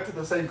just went to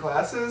the same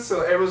classes,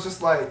 so it was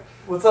just like,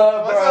 what's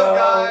up, what's up,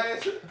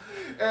 guys?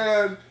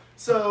 And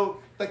so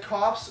the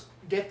cops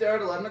get there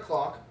at 11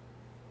 o'clock,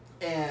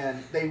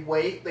 and they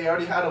wait. They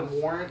already had a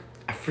warrant.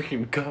 I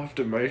freaking coughed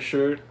in my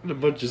shirt and a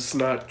bunch of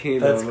snot came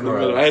That's out in the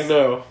middle. gross. I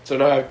know. So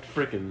now I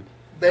freaking...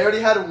 They already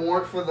had a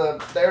warrant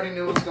they already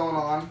knew what was going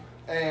on,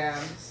 and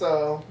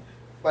so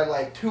by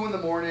like 2 in the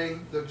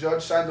morning, the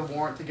judge signed the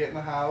warrant to get in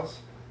the house,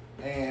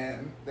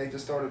 and they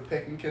just started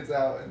picking kids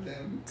out, and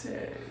then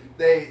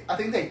I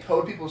think they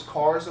towed people's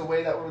cars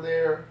away that were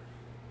there.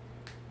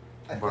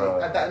 I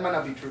think that might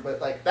not be true, but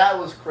like that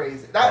was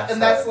crazy.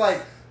 That's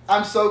like,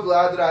 I'm so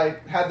glad that I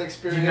had the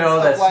experience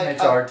of that's like Mitch,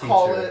 our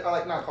college, teacher. or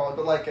like not college,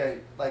 but like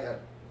a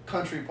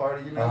country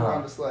party. You know, where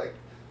I'm just like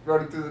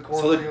running through the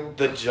So cornfield.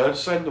 the judge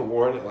signed the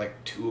warrant at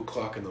like 2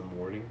 o'clock in the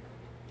morning?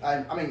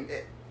 I mean,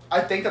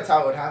 I think that's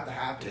how it would have to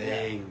happen.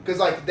 Dang. Because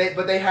like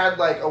they had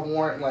like a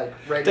warrant like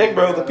ready. Dang,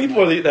 bro, the to-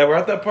 people that were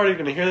at that party are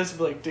going to hear this and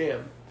be like,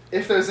 damn.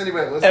 If there's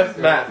anybody listening, F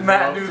to Matt. it.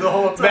 Matt knew the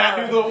whole time. Matt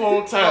knew the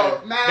whole time.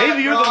 Oh, Matt,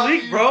 Maybe you're the Rocky,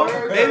 leak, bro.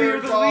 Burger, Maybe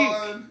you're the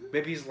Colin. leak.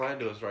 Maybe he's lying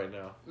to us right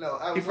now. No,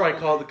 I was He probably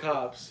not- called the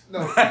cops. No,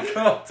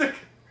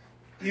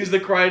 He was the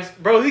crying...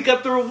 Bro, he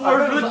got the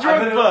reward for the drug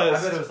I bet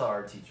bust. it was the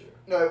art teacher.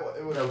 no,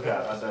 it was. Okay,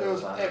 I bet It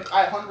was. it was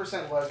I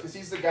 100% was because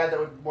he's the guy that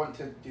would want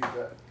to do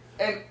that,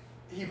 and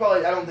he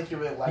probably. I don't think he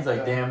really liked. He's like,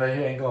 that. damn,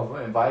 they ain't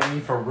gonna invite me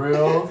for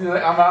real. He's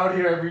like, I'm out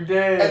here every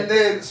day. And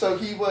then so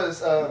he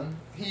was.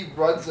 He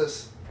runs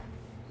this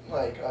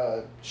like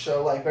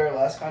show like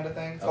burlesque kind of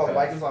thing. It's called Okay.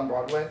 Vikings on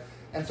Broadway,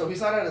 and so he's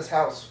not at his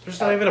house. There's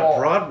not at even all. a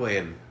Broadway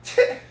in...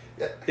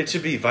 Yeah. It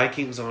should be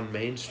Vikings on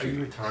Main Are Street.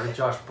 you retarded,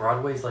 Josh?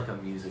 Broadway's like a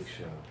music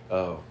show.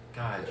 Oh.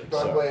 God, you're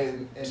Broadway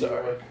in New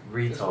Sorry. York.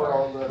 is where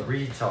all retard. the-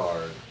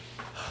 Retard.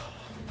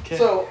 Okay.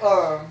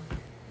 So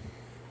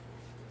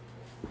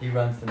He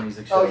runs the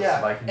music show. oh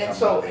yeah, Vikings and on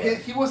so Broadway.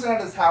 he wasn't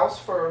at his house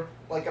for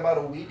like about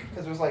a week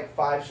because there was like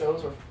 5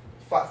 shows or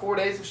 4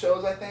 days of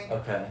shows I think.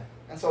 Okay.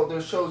 And so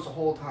there's shows the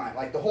whole time,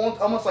 like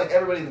almost like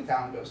everybody in the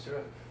town goes to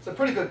it. It's a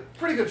pretty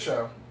good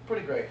show,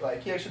 pretty great.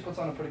 Like he actually puts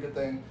on a pretty good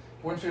thing.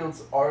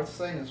 Winfield's arts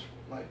thing is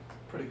like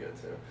pretty good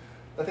too.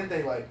 I think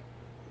they like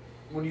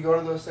when you go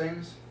to those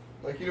things,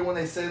 like you know when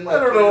they sing like. I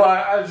don't know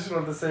why. I just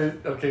wanted to say,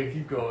 okay,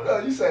 keep going. Oh,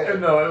 you say it.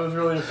 No, it was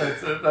really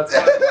offensive. That's why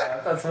I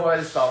laughed. That's why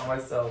I stopped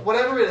myself.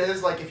 Whatever it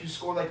is, like if you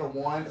score like a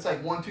 1, it's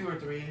like 1, 2, or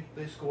 3.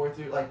 They score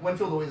through. Like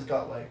Winfield always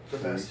got like the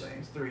best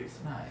things, 3s.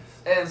 Nice.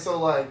 And so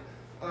like.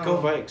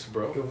 Go Vikes,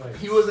 bro. Go Vikes.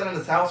 He wasn't at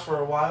his house for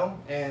a while,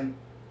 and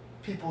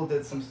people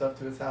did some stuff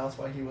to his house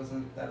while he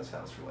wasn't at his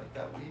house for like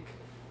that week.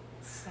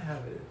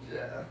 Savage.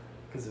 Yeah.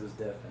 Because it was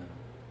deafening.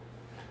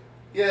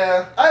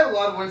 Yeah, I have a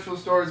lot of Winfield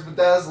stories, but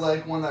that's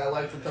like one that I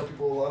like to tell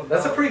people a lot about.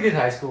 That's a pretty good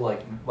high school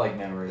like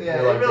memory.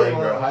 Yeah, You're it really dang,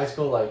 bro, was. high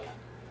school like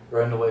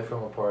running away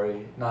from a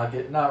party,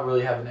 not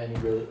really having any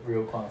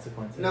real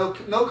consequences. No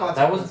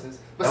consequences.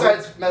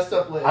 Besides messed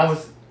up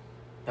legs.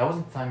 That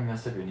wasn't the time you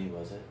messed up your knee,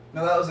 was it?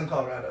 No, that was in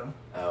Colorado.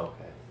 Oh,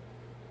 okay.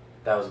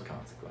 That was a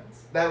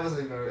consequence. That was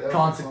a very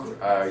Consequence. You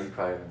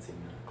probably haven't seen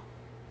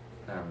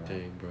that. I don't know.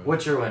 Dang, bro.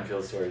 What's your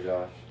Winfield story,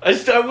 Josh? I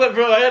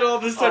had all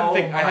this time Oh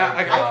to think. my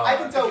God. I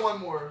can tell one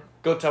more.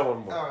 Go tell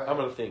one more. All right. I'm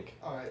gonna think.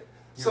 All right.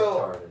 You're So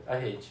retarded. I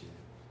hate you.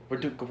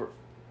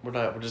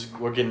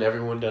 We're getting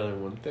everyone down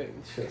in one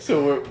thing.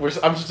 So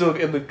I'm still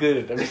in the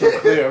good. I'm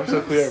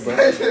so clear,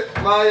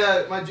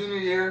 bro. my junior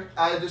year,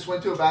 I just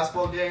went to a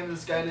basketball game.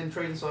 This guy named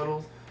Trayton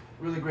Suttles,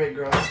 really great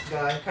guy.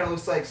 Kind of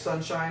looks like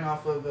Sunshine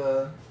off of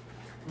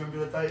remember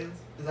the Titans?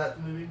 Is that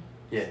the movie?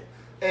 Yeah.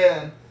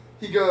 And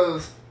he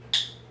goes,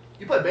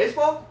 "You play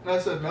baseball?" And I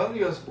said, "No." He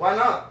goes, "Why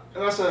not?"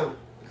 And I said,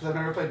 "Because I've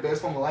never played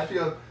baseball in my life." He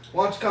goes,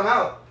 "Why don't you come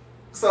out?"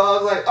 So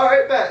I was like, "All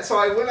right, bet." So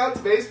I went out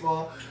to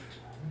baseball,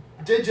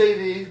 did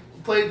JV,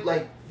 played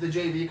like the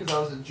JV because I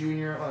was a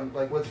junior on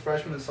like with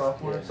freshman and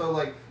sophomore. Yeah. So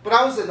like, but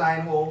I was at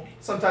 9 hole.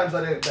 Sometimes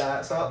I didn't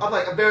bat. So I'm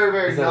like a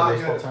very Is that not a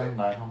baseball good. term?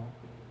 9 hole?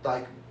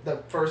 Like the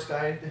first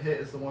guy to hit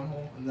is the 1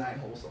 hole, and 9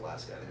 holes the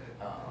last guy to hit.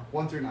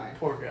 1 through 9.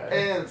 Poor guy.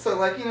 And so,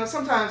 like, you know,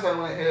 sometimes I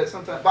wouldn't hit,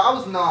 sometimes, but I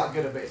was not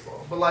good at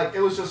baseball. But like,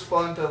 it was just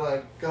fun to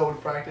like go to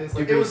practice.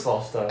 Like, Do it was.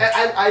 baseball stuff.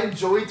 I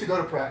enjoyed to go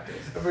to practice.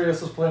 Everybody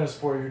else was playing a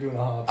sport, you're doing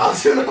a hobby. I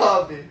was in a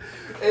hobby,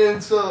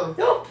 and so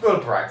You don't go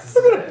to practice.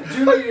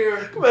 junior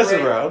year, Messing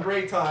around.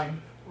 great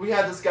time. We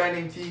had this guy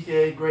named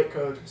TK, great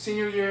coach.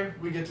 Senior year,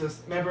 we get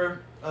this.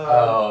 Remember?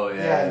 Oh,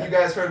 yeah. Yeah, you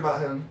guys heard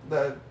about him.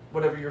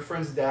 Whatever your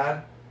friend's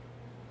dad.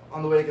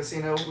 On the way to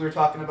casino, we were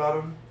talking about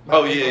him.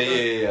 Oh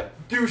yeah.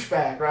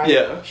 Douchebag, right?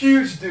 Yeah.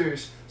 Huge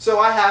douche. So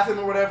I have him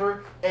or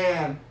whatever,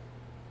 and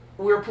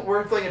we're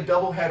playing a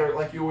doubleheader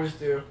like you always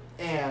do,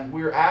 and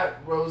we were at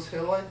Rose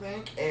Hill, I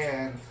think,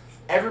 and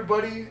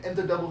everybody in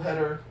the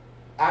doubleheader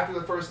after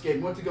the first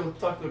game went to go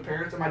talk to their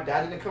parents, and my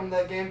dad didn't come to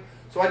that game,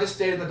 so I just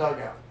stayed in the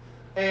dugout.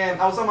 And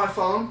I was on my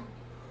phone,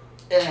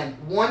 and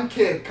one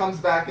kid comes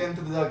back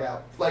into the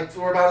dugout. Like,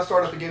 we're about to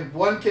start up again.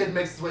 One kid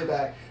makes his way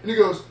back, and he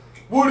goes,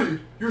 "Woody,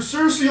 you're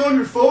seriously on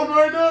your phone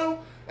right now?"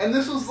 And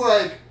this was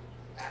like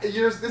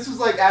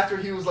after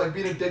he was like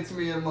being a dick to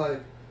me, and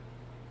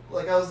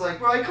like I was like,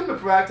 "Bro, I come to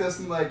practice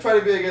and like try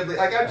to be a good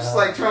like I'm just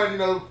like trying,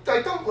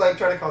 like don't like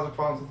try to cause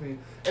problems with me."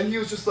 And he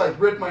was just like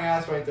ripped my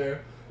ass right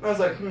there, and I was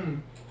like,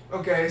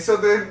 okay. So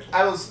then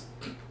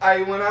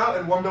I went out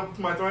and warmed up with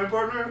my throwing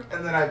partner,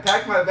 and then I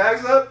packed my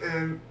bags up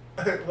and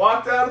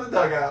walked out of the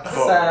dugout.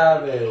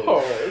 Savage.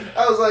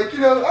 I was like,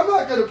 I'm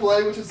not gonna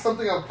play, which is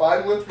something I'm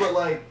fine with, but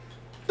like,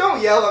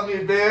 don't yell at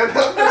me, man.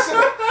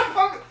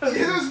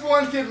 There's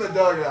one kid in the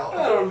dugout.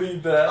 I don't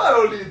need that. I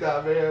don't need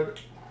that, man.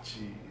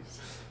 Jeez.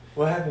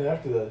 What happened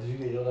after that? Did you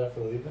get yelled at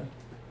for leaving?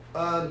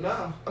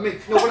 No. I mean,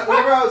 no,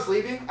 whenever I was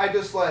leaving, I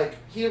just like,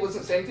 he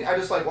wasn't saying anything. I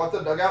just like walked to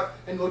the dugout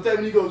and looked at him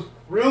and he goes,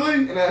 "Really?"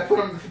 And I put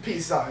him the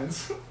peace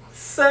signs.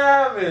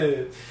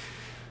 Savage.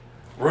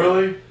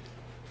 Really?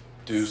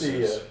 Deuces.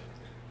 See ya.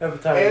 Have a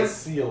time to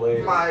see you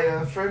later.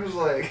 My friend was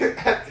like, he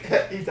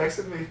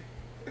texted me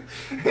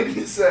and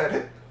he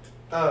said,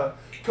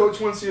 "Coach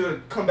wants you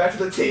to come back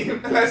to the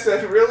team." And I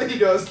said, "Really?" He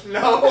goes,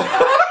 "No."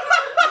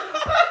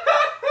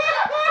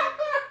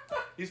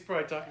 He's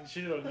probably talking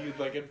shit on you,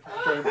 like in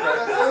practice.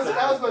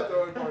 That was my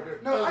throwing partner.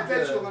 No, I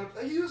bet you.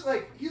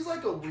 He's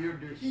like a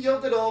weird dude. He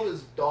yelled at all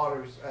his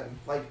daughters, and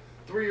like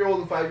 3-year-old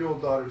and 5-year-old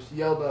daughters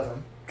yelled at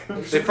him.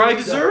 They probably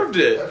deserved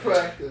it. At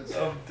practice.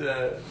 I'm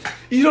dead.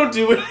 You don't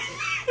do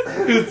anything.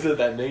 Who said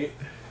that, Nate?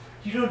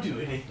 You don't do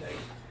anything.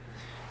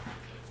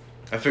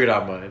 I figured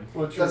out mine.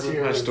 What's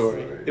my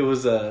story? It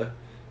was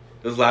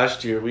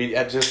last year. We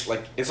had just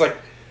it's like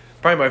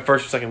probably my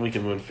first or second week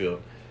in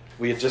Winfield.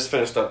 We had just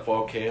finished up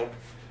fall camp,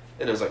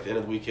 and it was like the end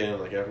of the weekend.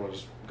 Like everyone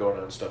was going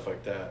out and stuff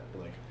like that.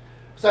 And, like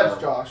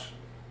besides Josh.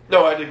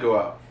 No, I did go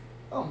out.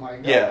 Oh my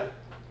god. Yeah,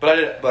 but I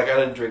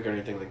didn't drink or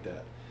anything like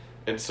that.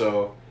 And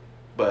so,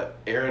 but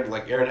Aaron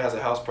has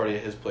a house party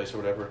at his place or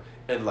whatever,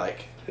 and I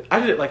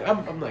did it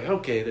I'm like,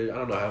 okay, I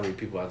don't know how many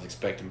people I was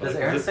expecting. But does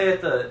Aaron stay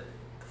at the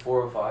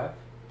 405?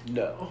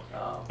 No.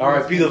 Oh.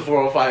 R.I.P. the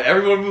 405.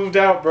 Everyone moved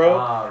out,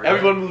 bro. Really?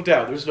 Everyone moved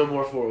out. There's no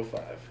more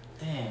 405.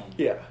 Dang.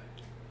 Yeah.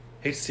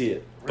 Hate to see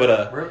it.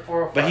 Rip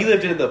 405. But he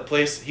lived in the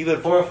place.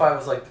 405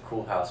 was like the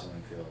cool house in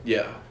Winfield.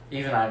 Yeah.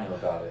 Even I knew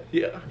about it.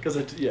 Yeah, because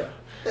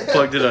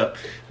plugged it up.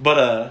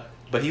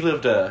 But he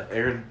lived.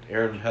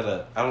 Aaron had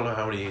I don't know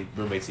how many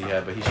roommates he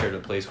had, but he shared a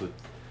place with.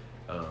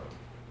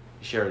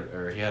 He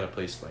had a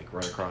place like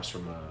right across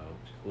from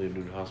William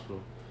Newton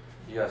Hospital.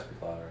 You gotta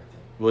speak louder, I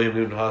think. William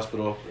Newton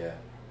Hospital. Yeah.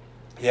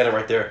 He had it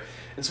right there,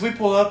 and so we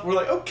pull up. We're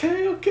like,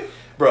 okay,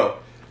 bro.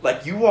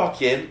 Like you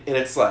walk in, and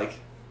it's like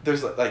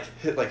there's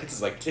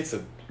it's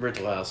a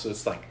rental house, so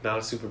it's like not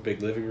a super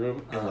big living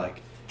room, and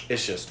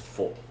it's just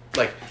full.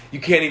 Like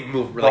you can't even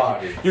move.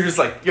 Like you're just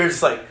like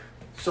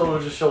shoulder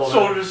to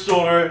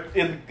shoulder,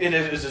 and it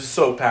is just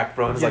so packed,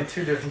 bro. It's like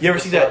two different. You ever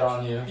see that?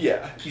 On you.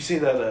 Yeah, you see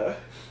that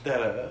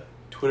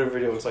Twitter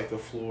video? It's like the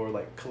floor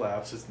like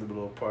collapses in the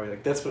middle of the party.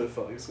 Like that's what it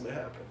felt like was gonna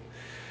happen.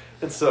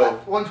 And so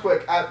one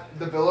quick at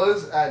the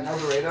villas at El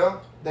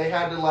Dorado, they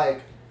had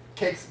to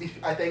kick.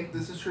 I think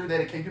this is true. They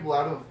had to kick people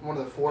out of one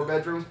of the 4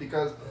 bedrooms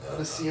because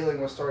the ceiling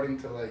was starting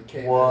to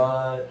cave.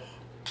 What?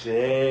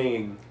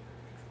 Dang,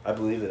 I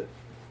believe it.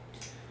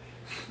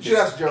 You should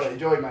ask Joey.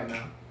 Joey might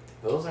know.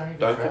 Those aren't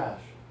even trash.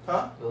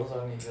 Huh? Those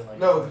aren't even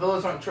No, the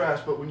villas aren't trash,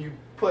 but when you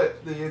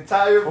put the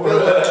entire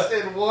villa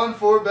in one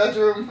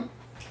 4-bedroom.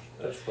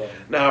 That's funny.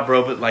 Nah,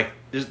 bro, but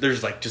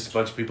there's just a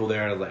bunch of people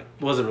there, and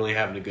wasn't really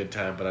having a good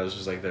time, but I was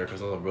just there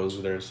because all the bros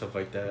were there and stuff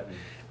like that,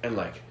 and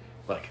like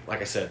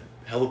I said,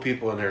 hella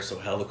people in there, so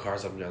hella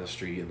cars up and down the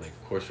street, and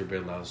of course we're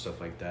being loud and stuff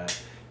like that,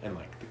 and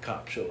the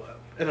cops show up,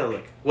 and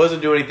I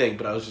wasn't doing anything,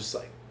 but I was just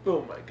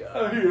oh my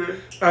god,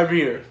 I'm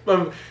here.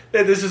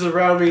 This is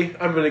around me.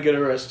 I'm gonna get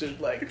arrested.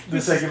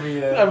 This taking me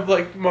in. I'm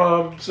like,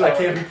 Mom, sorry. I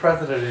can't be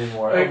president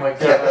anymore. Oh my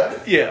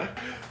god. Yeah,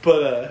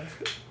 but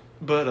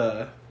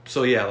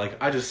so yeah,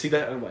 I just see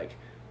that and I'm like,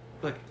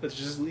 let's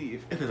just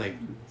leave. And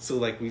then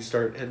we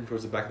start heading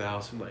towards the back of the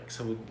house, and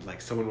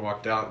someone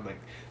walked out, and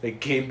they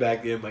came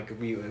back in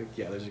immediately.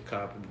 Yeah, there's a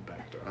cop in the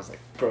back door. I was like,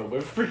 bro,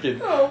 we're freaking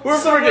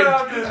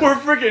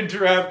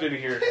trapped in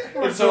here.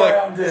 And so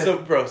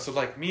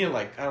me and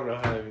I don't know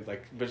how to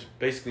but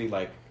basically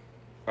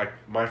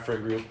my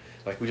friend group,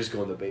 we just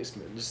go in the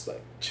basement and just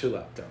chill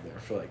out down there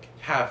for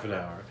half an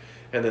hour,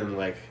 and then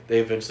they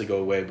eventually go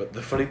away. But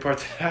the funny part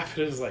that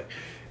happened is the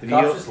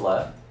cops just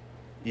left.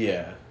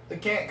 Yeah. They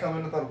can't come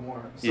in without a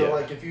warrant. So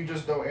if you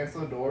just don't answer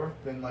the door,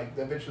 then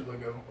eventually they'll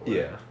go away.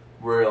 Yeah.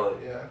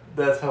 Really? Yeah.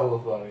 That's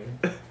hella funny.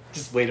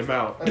 Just wait them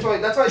out. That's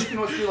why you can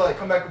always be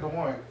come back with the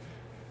warrant.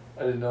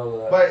 I didn't know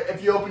that. But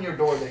if you open your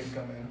door, they can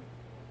come in.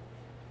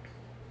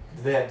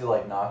 Do they have to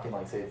knock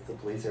and say it's the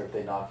police, or if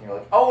they knock and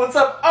you're oh, what's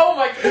up? Oh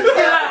my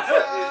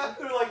god!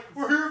 They're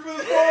we're here for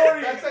the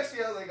party. That's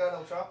actually how they got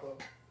El Chapo.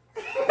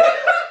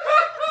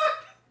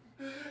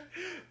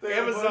 They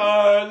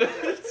Amazon.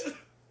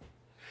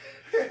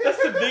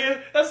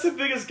 That's the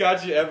biggest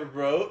gotcha ever,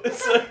 bro.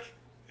 It's like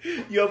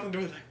you open the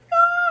door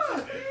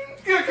like,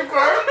 Good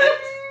compartment.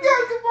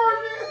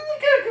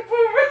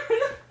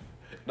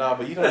 nah,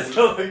 but you know, That's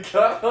all we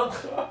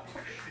got.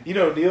 you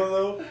know Neil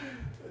though.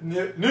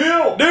 Neil.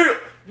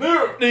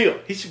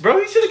 He should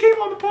have came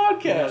on the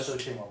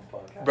podcast.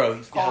 Bro,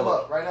 he's Call him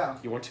up right now.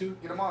 You want to?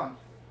 Get him on.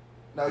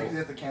 No, you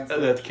have to cancel.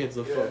 They have to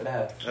cancel the phone.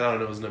 Yeah. I don't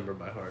know his number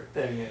by heart.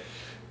 Dang it.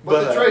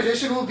 But the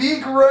transition will be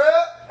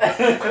correct.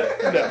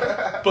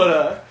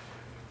 No.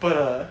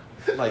 But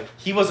like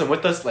he wasn't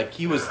with us. Like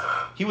he was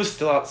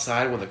still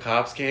outside when the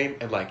cops came,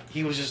 and like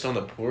he was just on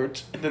the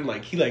porch, and then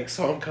like he like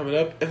saw him coming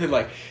up, and then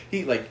like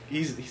he's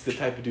the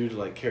type of dude to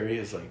like carry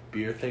his like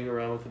beer thing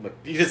around with him.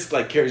 Like he just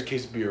like carries a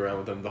case of beer around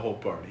with him the whole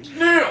party.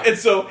 Yeah. And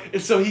so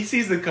he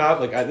sees the cop.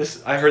 Like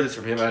I heard this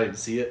from him. I didn't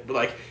see it, but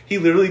like he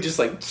literally just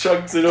like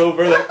chugs it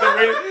over.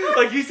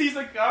 Like he sees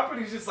the cop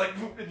and he's just like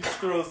and just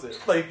throws it.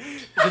 Like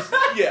just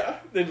yeah.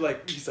 Then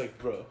like he's like,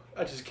 bro,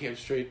 I just came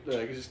straight.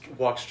 Like I just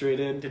walked straight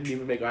in. Didn't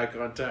even make eye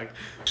contact.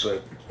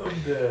 But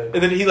I'm dead.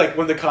 and then he like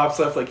when the cops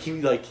left, like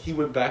he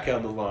went back out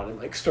on the lawn and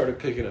like started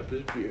picking up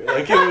his beer.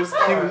 Like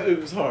it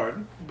was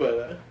hard,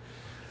 but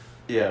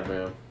yeah,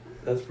 man.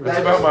 That's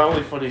about my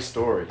only funny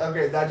story.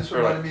 Okay, that just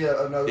reminded me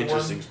of another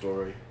interesting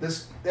story.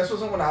 This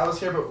wasn't when I was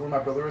here, but when my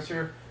brother was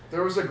here,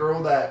 there was a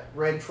girl that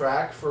ran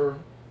track for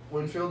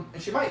Winfield,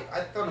 and she might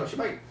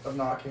have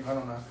not came, I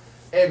don't know.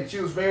 And she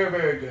was very,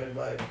 very good.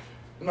 Like,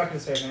 I'm not gonna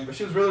say her name, but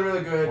she was really,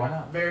 really good. Why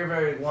not? Very,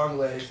 very long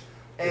legs.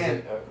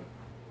 And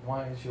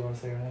why did you want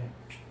to say her name?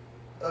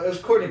 it was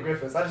Courtney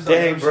Griffiths. I just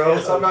Dang, don't know bro. who she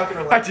is, so I'm not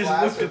gonna. I just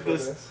blast looked her at for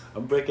this.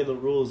 I'm breaking the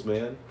rules,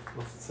 man.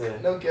 What's it say?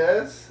 No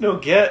guess. No,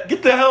 get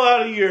the hell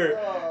out of here.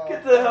 Oh,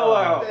 Get the hell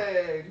out.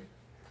 Dang.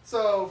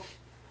 So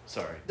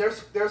Sorry.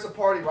 there's a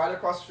party right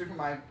across the street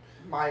from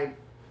my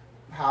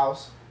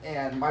house,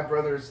 and my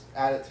brother's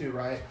at it too,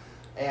 right?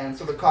 And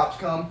so the cops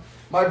come.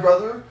 My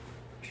brother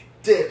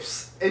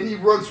dips, and he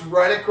runs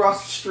right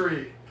across the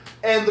street.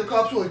 And the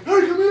cops were like,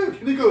 "Hey, come in!"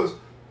 And he goes,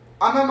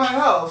 "I'm at my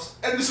house,"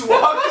 and just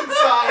walked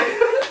inside.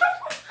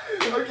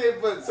 Okay,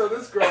 but so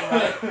this girl,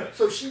 right?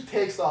 So she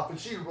takes off and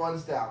she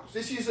runs down.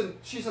 She's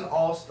an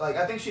all, like,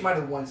 I think she might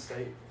have won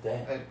state.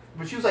 Damn.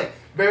 But she was like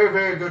very,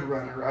 very good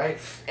runner, right?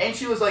 And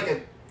she was like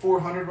a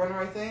 400 runner,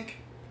 I think.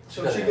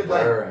 So she could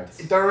like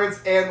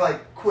endurance and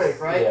like quick,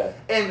 right? Yeah.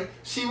 And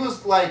she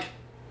was like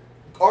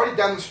already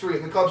down the street,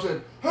 and the cops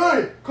said,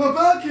 "Hey, come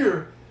back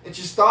here!" And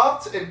she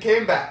stopped and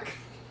came back.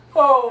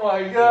 Oh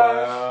my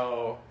gosh.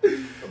 Wow.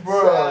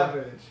 Bro.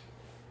 Savage.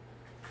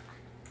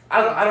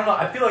 I don't know.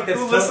 I feel like that's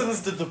Who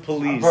listens to the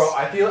police? Bro,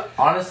 I feel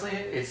honestly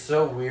it's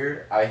so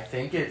weird. I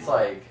think it's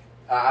like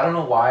I don't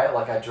know why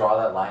like I draw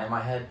that line in my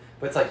head,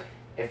 but it's like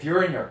if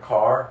you're in your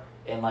car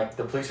and like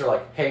the police are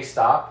like, "Hey,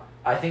 stop."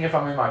 I think if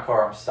I'm in my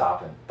car, I'm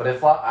stopping. But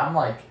if I'm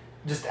like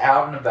just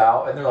out and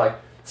about and they're like,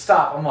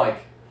 "Stop," I'm like,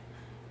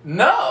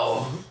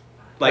 "No."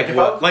 Like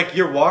what? Like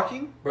you're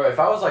walking? Bro, if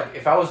I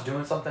was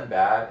doing something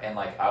bad and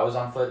like I was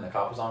on foot and the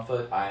cop was on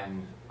foot,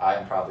 I'm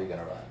probably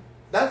gonna run.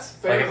 That's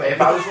fair. Like, if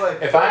I was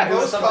like, if I'm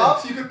doing those something,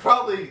 cops, you could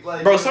probably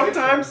like. Bro,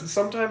 sometimes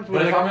but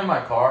when if I'm in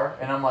my car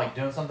and I'm like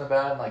doing something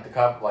bad, and like the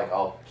cop, like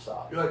I'll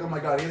stop. You're like, "Oh my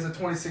god, he has a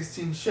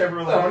 2016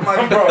 Chevrolet." I'm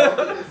like, bro.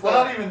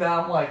 Well, not even that.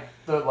 I'm like,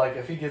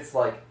 if he gets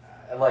like,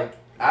 I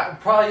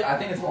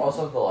think it's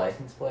also the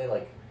license plate.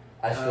 Like,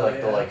 I just feel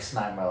like they'll like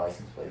snipe my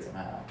license plate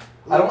somehow.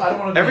 I don't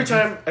want to. Every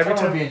time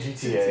be in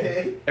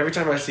GTA. Every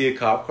time I see a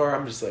cop car,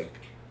 I'm just like,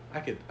 I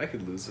could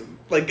lose him.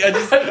 Like I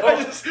just think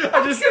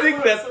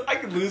that I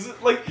could lose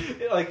it. Like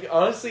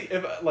honestly,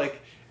 if like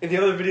in the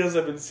other videos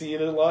I've been seeing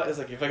it a lot is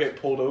like if I get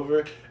pulled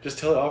over, just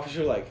tell the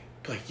officer like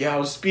yeah, I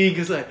was speeding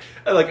because I'm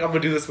gonna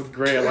do this with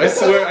Graham. I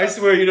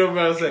swear, you know what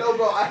I'm saying. No,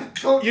 bro, I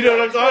don't. You know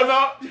what I'm talking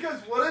about? Because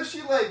what if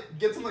she like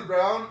gets on the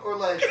ground or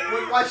like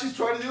while she's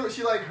trying to do it,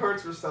 she like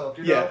hurts herself.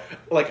 You know? Yeah,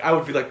 like I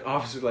would be like,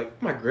 officer, like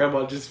my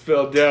grandma just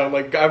fell down.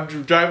 Like I'm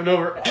driving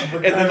over,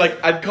 and then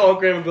like I'd call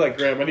Graham and be like,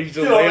 Graham, I need you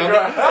to lay on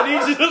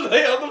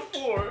the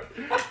floor.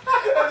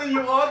 And then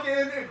you walk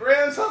in and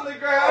Graham's on the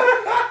ground.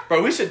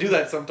 Bro, we should do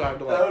that sometime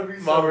to like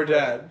mom or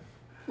dad.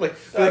 Like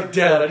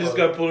Dad, I just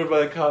got pulled over by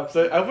the cops.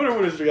 I wonder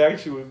what his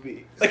reaction would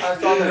be. Like, I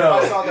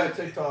saw that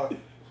TikTok.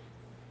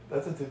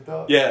 That's a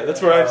TikTok? Yeah,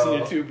 that's where I've seen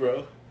it too,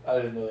 bro. I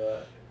didn't know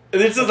that.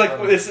 And it's just like,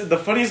 the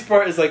funniest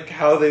part is like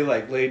how they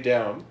like lay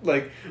down.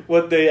 Like,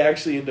 what they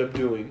actually end up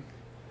doing.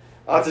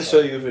 I'll have to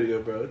show you the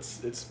video, bro.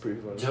 It's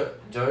pretty funny.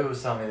 Joey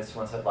was telling me this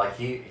one time, like,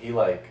 he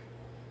was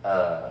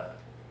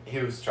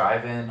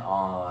driving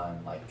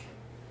on, like,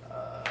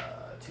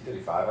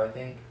 235, I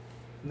think.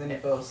 And then he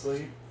fell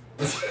asleep.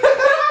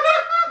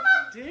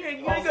 Dang,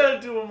 you ain't gotta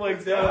do him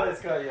like that.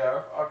 It's got,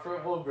 our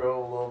friend will grow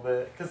a little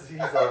bit, because he's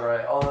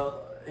alright.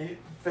 Although,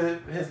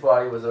 his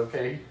body was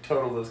okay. He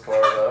totaled his car,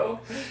 though.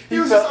 He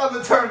was just on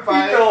the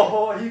turnpike.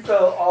 He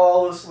fell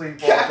all asleep.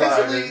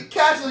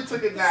 Casually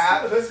took a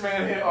nap. This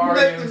man hit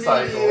REM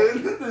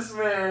cycle. This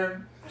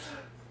man.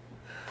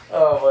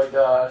 Oh my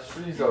gosh,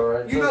 he's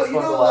alright. You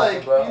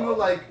know,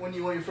 like when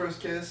you want your first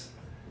kiss,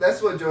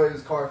 That's what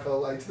Joey's car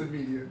felt like to the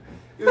median.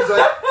 He was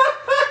like,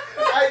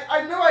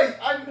 I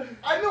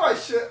know I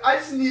should. I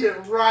just need it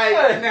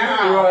right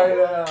now. Right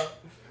now.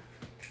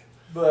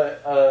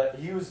 But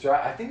he was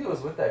driving. I think it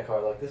was with that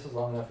car. Like this was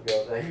long enough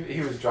ago that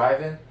he was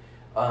driving,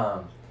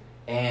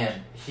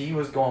 and he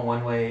was going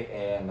one way,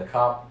 and the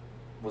cop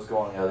was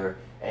going the other.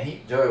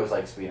 And Joey was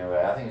like speeding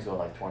away. I think he was going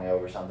like 20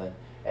 over or something.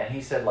 And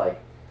he said like,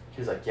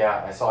 he was like,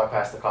 yeah, I saw it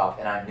past the cop,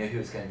 and I knew he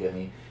was gonna get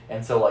me.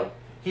 And so like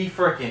he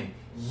freaking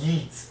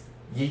yeets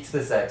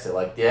this exit.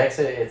 Like the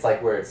exit, it's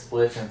like where it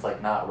splits and it's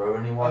like not road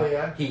anymore. Oh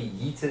yeah. He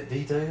yeets it. Did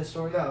he tell you the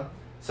story? No.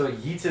 So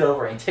he yeets it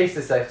over and he takes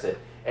this exit.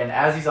 And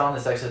as he's on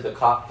this exit, the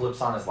cop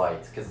flips on his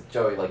lights because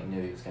Joey like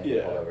knew he was gonna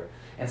get pulled over.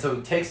 And so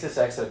he takes this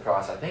exit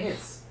across. I think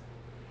it's,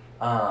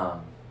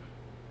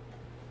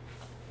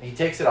 he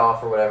takes it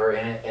off or whatever,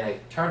 and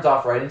it turns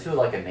off right into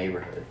like a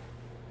neighborhood.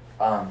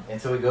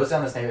 And so he goes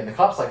down this neighborhood, and the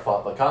cop's like,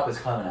 the cop is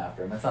coming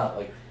after him. It's not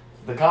like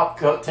the cop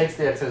takes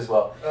the exit as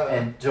well,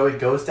 and Joey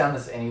goes down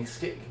this, and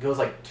he goes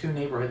like 2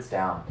 neighborhoods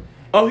down.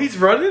 Oh, he's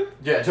running?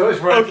 Yeah, Joey's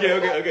running.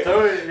 Okay.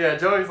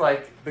 Joey's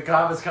like, the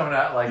cop is coming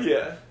out like,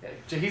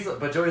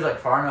 but Joey's like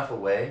far enough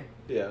away.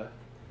 Yeah.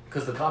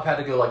 Because the cop had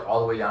to go like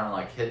all the way down and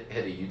like hit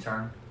a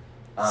U-turn.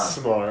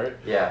 Smart.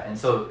 Yeah, and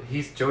so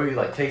Joey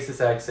like takes this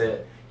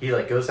exit. He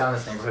like goes down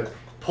this neighborhood,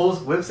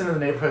 whips into the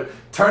neighborhood,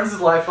 turns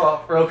his light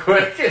off real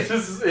quick, and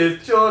just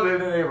is chilling in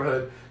the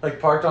neighborhood,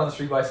 like parked on the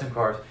street by some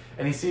cars.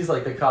 And he sees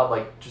like the cop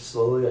like just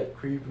slowly like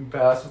creeping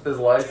past with his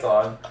lights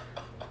on.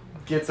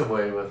 Gets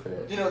away with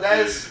it. You know, that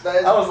is.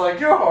 I was like,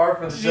 you're hard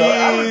for the show.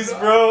 Jeez,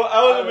 bro.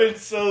 I would have been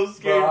so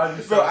scared. I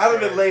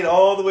would have been laid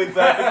all the way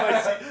back in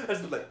my seat. I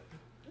just like,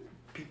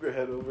 peek your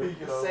head over.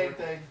 The same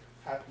thing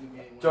happened to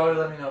me. Joey,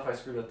 let me know if I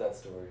screwed up that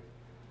story.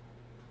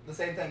 The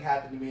same thing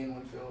happened to me in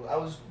Winfield. I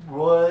was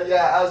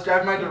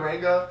driving my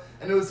Durango,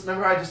 and it was.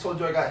 Remember, I just told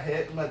you I got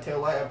hit in my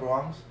taillight at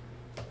Brahms.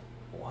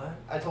 What?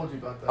 I told you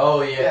about that.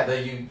 Oh yeah,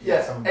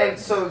 and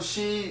so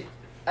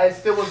I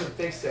still wasn't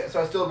fixed yet,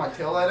 so I still had my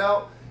taillight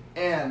out,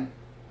 and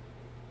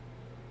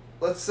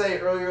let's say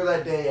earlier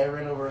that day I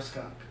ran over a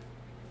skunk.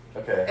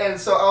 Okay. And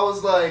so I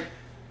was like,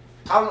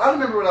 I don't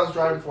remember what I was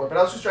driving for, but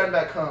I was just driving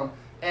back home,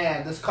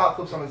 and this cop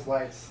flips on his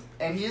lights,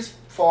 and he's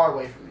far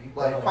away from me,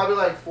 like probably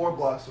like 4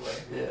 blocks away.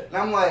 Yeah. And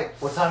I'm like,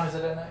 what time is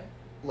it at night?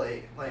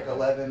 Late, like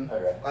 11.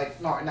 Okay. Like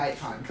not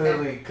nighttime.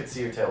 Clearly could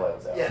see your taillight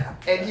was out. Yeah.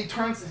 And he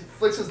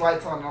flicks his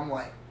lights on, and I'm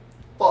like,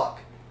 fuck.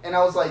 And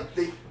I was like,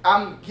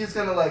 he's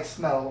gonna like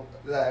smell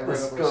that I ran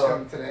over a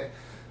skunk today.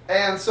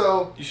 And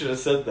so you should have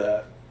said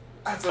that.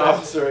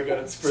 Officer, I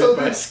got sprayed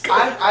by a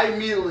skunk. I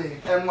immediately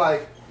am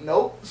like,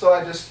 nope. So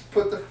I just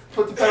put the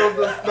pedal to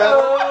the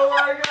metal. Oh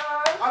my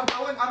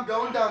god! I'm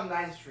going down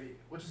 9th Street,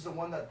 which is the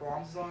one that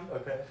Brahms is on.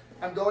 Okay.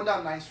 I'm going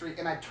down 9th Street,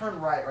 and I turn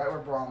right where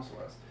Brahms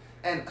was.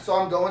 And so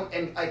I'm going,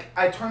 and like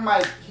I turn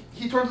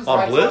he turns his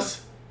lights on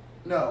Bliss?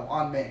 No,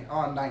 on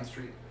 9th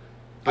Street.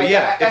 But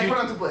I turn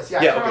onto Bliss. Yeah,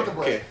 I turn onto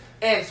Bliss. Okay.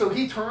 And so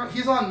he's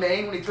on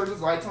Main when he turns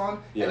his lights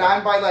on, and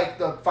I'm by like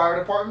the fire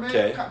department,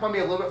 probably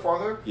a little bit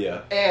farther.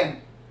 Yeah.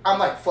 And I'm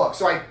like, fuck.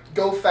 So I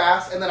go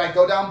fast, and then I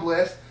go down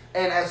Bliss,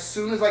 and as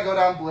soon as I go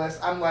down Bliss,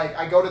 I'm like,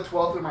 I go to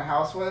 12th where my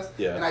house was,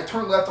 and I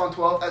turn left on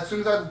 12th. As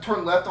soon as I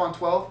turn left on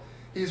 12th,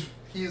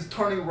 he's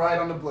turning right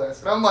onto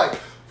Bliss. And I'm like,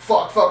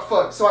 fuck.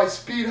 So I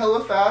speed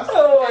hella fast.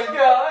 Oh my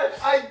gosh.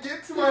 I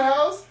get to my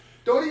house,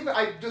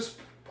 I just,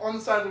 on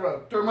the side of the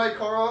road, turn my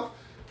car off,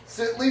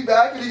 lean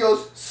back, and he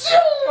goes,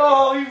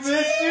 oh, he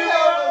missed you.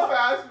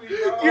 Past me,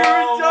 bro. You're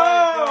a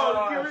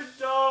dog. You're a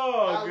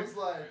dog. I was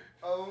like,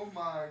 oh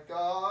my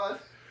god.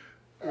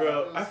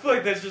 Bro, I feel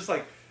like that's just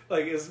like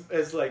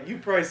it's like you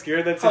probably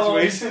scared that How long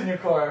you situation. sit in your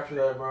car after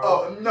that, bro?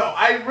 Oh no,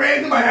 I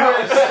ran to my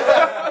house.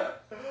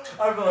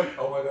 I'd be like,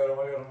 oh my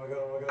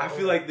god. I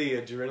feel like the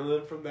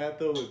adrenaline from that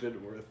though would have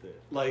been worth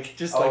it. Like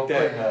just like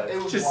that. God.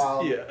 It was just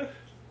wild. Yeah.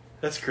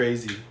 That's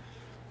crazy.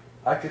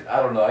 I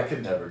don't know, I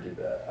could never do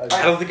that.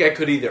 I don't think I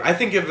could either. I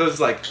think if it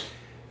was like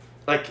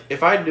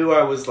if I knew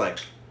I was like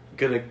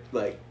gonna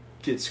like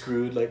get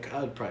screwed, like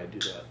I'd probably do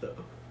that though.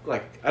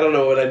 Like I don't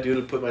know what I'd do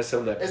to put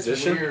myself in that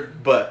position.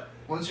 Weird. But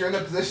once you're in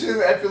that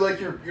position, I feel like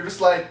you're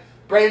just like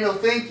brain no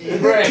thinking.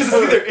 Because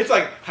it's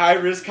like high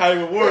risk, high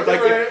reward.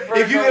 Like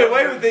if you get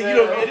away with it, you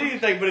don't get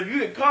anything. But if you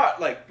get caught,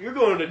 like you're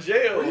going to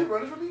jail. Were you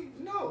running from me?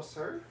 No,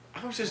 sir.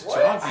 I was just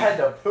jogging. I had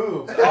to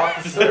poop, Oh,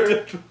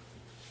 officer.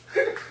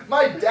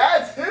 My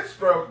dad's hips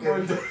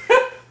broken.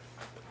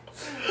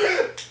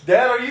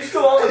 Dad, are you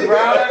still on the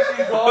ground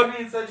after you called me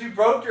and said you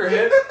broke your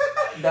hip?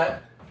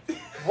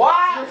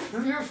 What?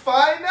 You're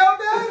fine now,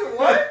 Dad?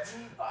 What?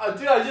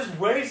 Dude, I just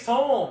raced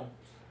home.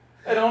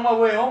 And on my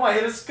way home, I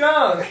hit a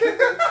skunk.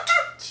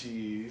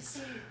 Jeez,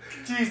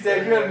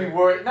 Dad, you gotta be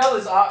worried. Now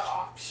this,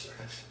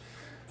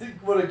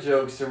 what a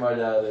jokester my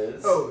dad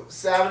is. Oh,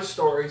 savage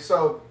story.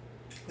 So,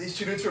 these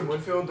 2 dudes from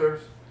Winfield, they're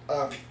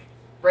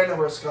ran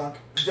over a skunk.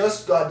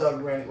 Just got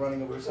done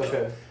running over a skunk.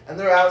 Okay. And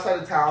they're outside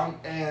of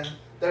town, and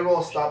they roll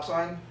a stop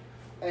sign.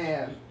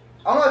 And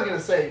I'm not even gonna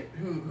say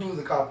who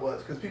the cop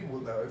was, because people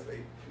will know if they.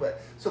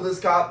 But so this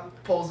cop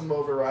pulls him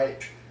over,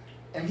 right?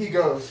 And he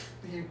goes,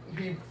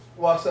 he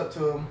walks up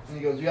to him, and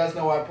he goes, "You guys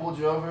know why I pulled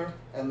you over?"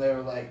 And they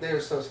were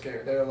so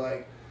scared. They were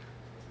like,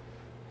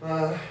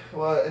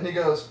 what? And he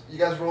goes, "You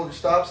guys rolled your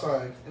stop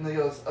sign." And he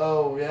goes,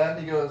 "Oh, yeah?" And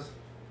he goes,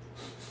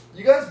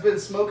 "You guys been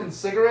smoking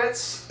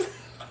cigarettes?"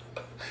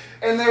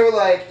 And they were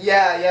like,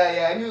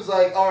 yeah. And he was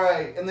like, "All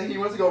right." And then he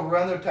went to go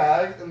run their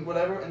tags and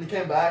whatever, and he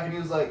came back, and he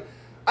was like,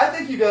 "I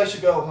think you guys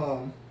should go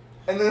home."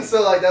 And then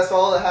so, like, that's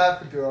all that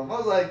happened to him. I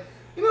was like,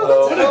 you know,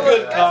 that's a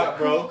good cop, that's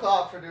a bro. cool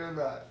cop for doing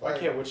that. Why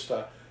Like, can't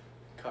Wichita?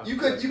 You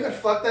could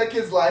fuck that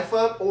kid's life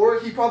up, or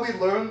he probably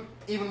learned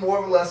even more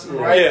of a lesson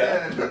right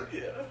then.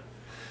 Yeah.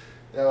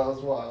 Yeah, that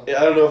was wild.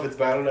 Yeah, I don't know if it's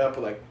bad or not,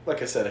 but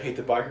like I said, I hate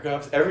the biker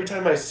cops. Every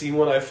time I see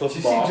one, I flip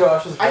Did them you see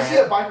off. Josh's I rant? see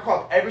a biker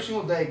cop every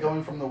single day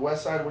going from the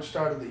west side of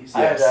Wichita to the east I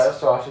side. had to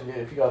ask Josh again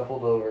if he got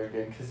pulled over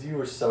again because you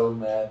were so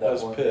mad that I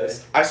was one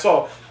pissed. day.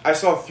 I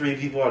saw 3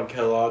 people on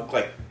Kellogg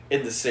like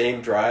in the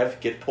same drive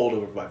get pulled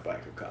over by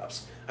biker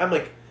cops. I'm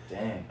like,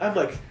 Dang.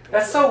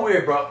 that's so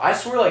weird, bro. I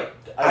swear, like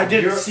I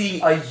didn't see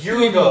a year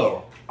any.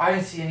 ago. I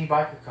didn't see any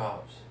biker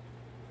cops.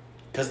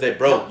 Because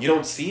you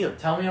don't see them.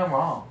 Tell me I'm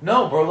wrong.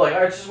 No, bro. Like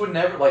I just would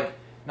never like.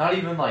 Not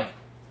even like.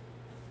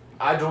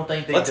 I don't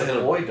think they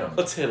deployed them.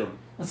 Let's hit him.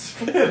 Let's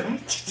hit them.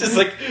 just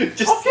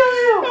I'll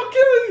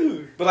kill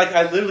you. But like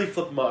I literally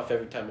flip them off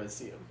every time I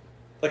see him.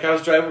 Like I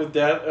was driving with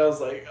Dad, and I was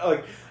like,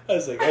 I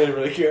didn't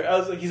really care. I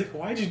was like, he's like,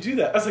 "Why'd you do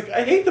that?" I was like,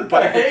 "I hate the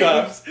biker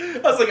cops." I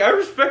was like, "I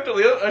respect them.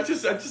 I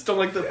just don't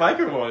like the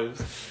biker ones."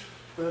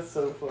 That's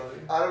so funny.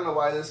 I don't know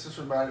why this just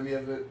reminded me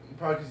of it.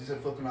 Probably because you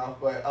said flipping off,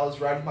 but I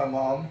was riding with my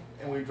mom,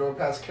 and we drove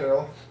past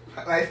Carroll,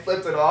 and I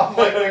flipped it off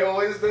like we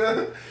always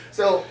do.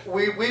 So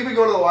we've been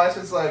going to the Y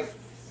since like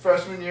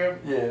freshman year,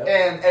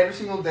 and every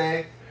single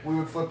day we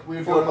would flip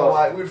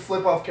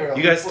off Carroll.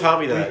 You guys taught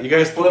me that. You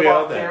guys put flip me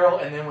off on that. Carroll,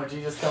 and then when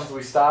Jesus comes,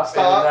 we stop.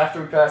 And then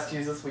after we pass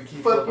Jesus, we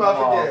keep flipping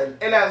off again.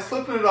 And I was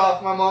flipping it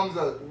off. My mom's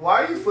like,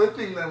 "Why are you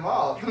flipping them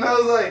off?" And I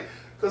was like,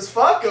 "Cause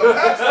fuck them."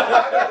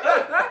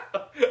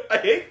 I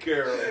hate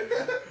Carol.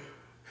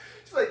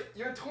 She's like,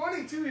 "You're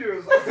 22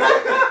 years old.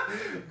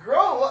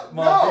 Grow up.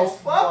 Mom, No,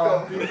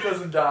 fuck them." Beef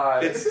doesn't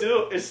die.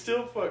 It's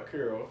still fuck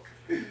Carol.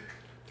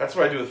 That's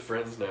what I do with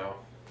friends now.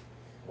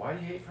 Why do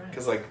you hate friends?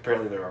 Because like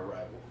apparently they're our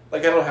rival.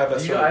 Like I don't have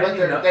that You sort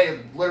know, of. But they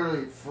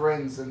literally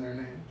friends in their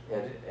name. Yeah,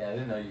 I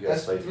didn't know you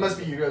guys played. It must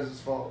be you guys'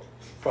 fault.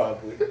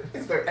 Probably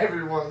They're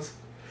everyone's.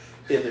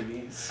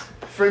 enemies.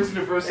 Friends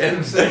University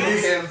of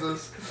Central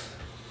Kansas.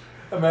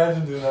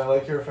 Imagine doing that.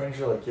 Like your friends,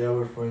 you're like, "Yeah,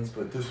 we're friends,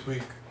 but this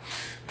week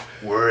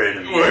we're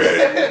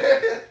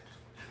enemies."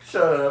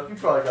 Shut up! You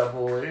probably got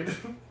bullied.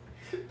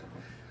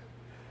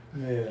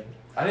 Man,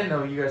 I didn't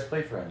know you guys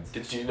played friends.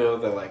 Did you know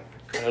that like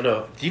I don't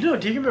know? Do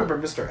you remember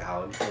Mr.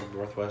 Allen from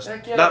Northwest?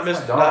 Heck yeah, not that's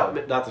my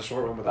dog. not the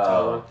short one, but the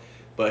tall one.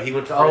 But he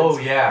went to Friends. Oh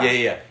yeah,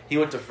 yeah. He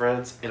went to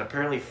Friends, and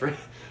apparently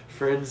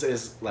Friends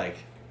is like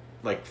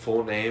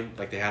full name,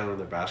 like they had it on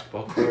their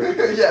basketball court.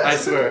 Yes. I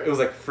swear, it was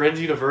like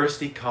Friends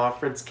University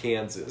Conference,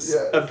 Kansas.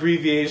 Yes.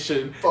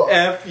 Abbreviation Fuck.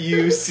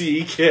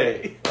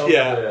 FUCK. Oh,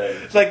 yeah.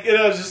 man. Like, and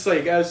I was just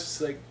like,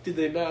 did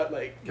they not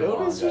like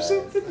notice or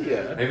something?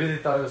 Yeah. Maybe they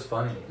thought it was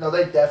funny. No,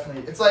 they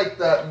definitely. It's like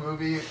that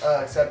movie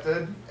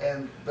Accepted,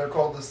 and they're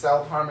called the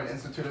South Harmon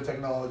Institute of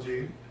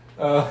Technology.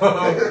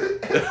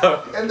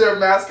 Oh. And their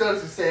mascot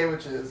is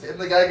sandwiches, and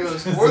the guy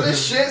goes, "We're the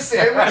shit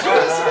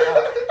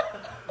sandwiches."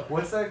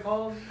 What's that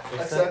called?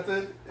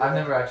 Accepted. I've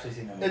never actually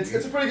seen that movie.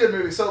 It's a pretty good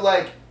movie. So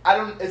like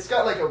it's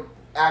got like a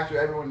actor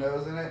everyone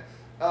knows in it,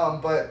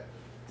 but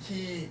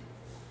he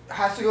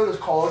has to go to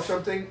college or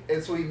something,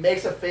 and so he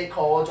makes a fake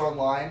college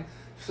online.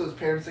 So his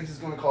parents think he's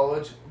going to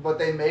college, but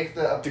they make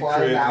the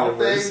apply now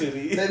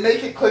University. thing. They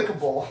make it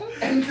clickable,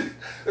 and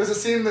there's a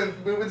scene in the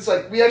movie. It's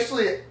like we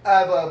actually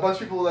have a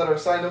bunch of people that are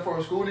signed up for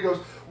our school, and he goes,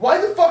 "Why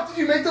the fuck did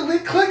you make the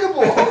link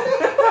clickable?"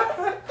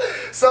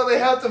 So they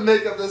have to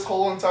make up this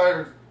whole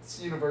entire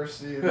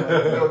university in like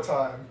no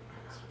time.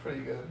 It's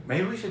pretty good.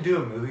 Maybe we should do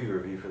a movie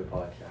review for the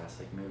podcast,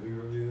 like movie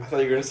review. I thought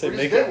you were gonna say We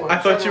make. just did one. I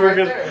thought you Right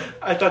were gonna. there.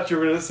 I thought you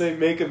were gonna say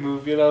make a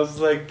movie, and I was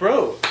like,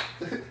 bro,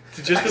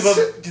 the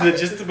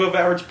just above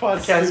average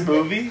podcast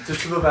movie.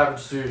 Just above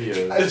average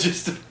studios.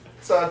 Just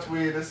Saw a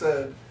tweet that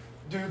said,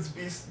 dudes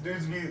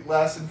be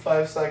lasting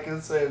 5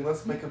 seconds saying,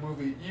 "Let's make a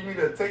movie." You mean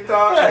a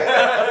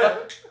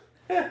TikTok?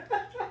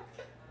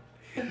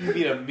 you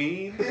mean a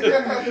meme? A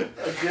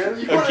A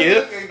GIF?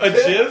 GIF? A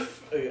GIF?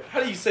 How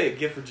do you say it?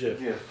 GIF or GIF?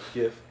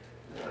 GIF.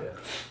 Yeah.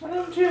 My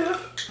name's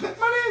Jeff.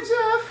 My name's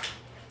Jeff.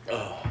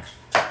 Oh.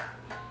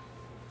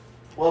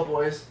 Well,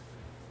 boys.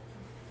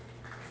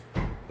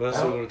 What else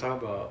are we going to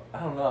talk about? I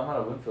don't know. I'm out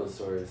of Winfield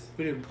stories.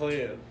 We didn't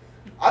plan.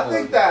 I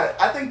think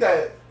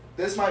that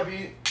this might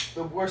be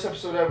the worst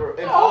episode ever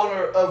in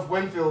honor of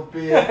Winfield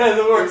being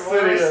The worst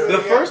city ever. The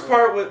first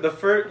part with the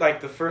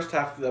first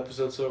half of the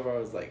episode so far, I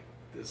was like,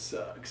 this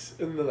sucks,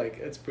 and then I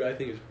think it's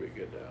pretty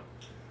good now.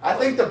 I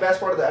think the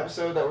best part of the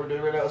episode that we're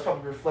doing right now is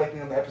probably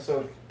reflecting on the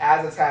episode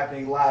as it's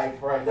happening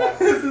live right now.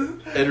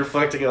 And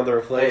reflecting on the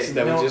reflection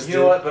that we just did. You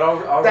know what? But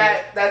I'll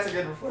That's a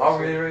good reflection. I'll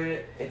reiterate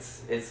it.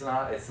 It's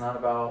not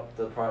about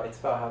the it's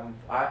about having.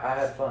 I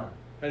had fun.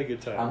 I had a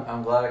good time.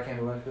 I'm glad I came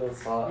to Winfield.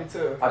 Me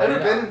too. I've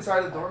never been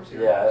inside the dorms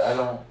here.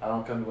 Yeah, I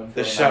don't come to Winfield.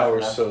 The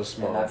shower's so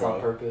small, and that's bro.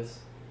 on purpose.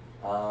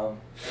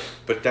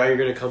 But now you're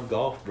gonna come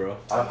golf, bro.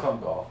 I'll come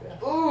golf,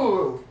 yeah.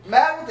 Ooh,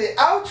 Matt with the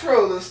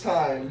outro this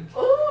time.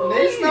 Ooh,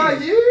 Nate's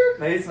not here.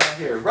 Nate's not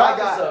here. I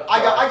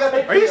got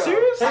the Are you PO.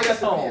 serious? I got Take us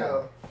the home.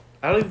 PO.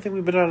 I don't even think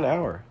we've been on an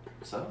hour.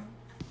 So?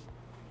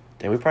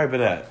 Damn, we've probably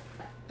been at.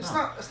 It's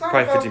not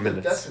Probably about 50 the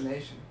minutes.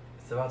 destination.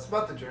 It's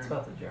about the journey. It's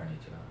about the journey,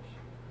 Josh.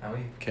 And we.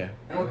 Okay.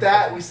 And with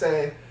that, we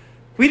say.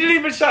 We didn't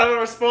even shout out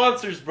our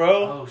sponsors,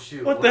 bro. Oh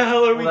shoot! What the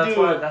hell are we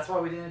doing? That's why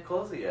we didn't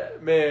close it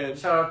yet. Man.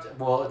 Shout out.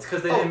 Well, it's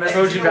because they Oh, didn't message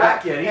Trojan you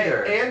back yet Hey,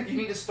 either. and you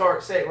need to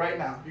say it right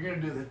now. You're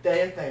gonna do the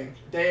day a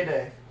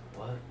day.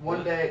 What?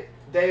 One day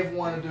of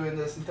one of doing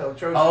this until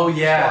Trojan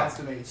responds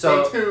to me.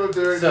 So- day 2 of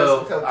doing so,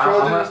 this until I'm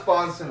Trojan gonna-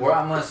 responds to me.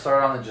 I'm gonna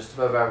start on the Just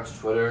Above Average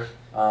Twitter.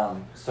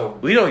 So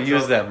We don't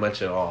use that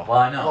much at all. Well,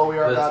 I know. Well, we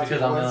are but about it's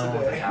because to I'm the once only a one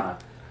with day.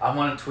 account. I'm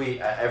gonna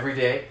tweet every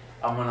day.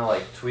 I'm gonna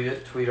like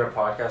tweet our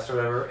podcast or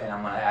whatever, and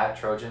I'm gonna add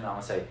Trojan. I'm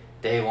gonna say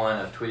day 1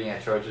 of tweeting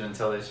at Trojan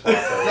until they respond.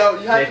 So No,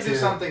 you have day to do 2.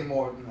 something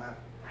more than that.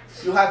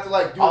 You have to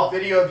like do a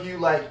video of you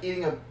like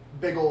eating a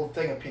big old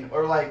thing of peanut,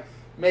 or like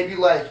maybe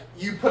like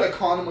you put a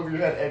condom over your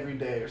head every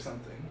day or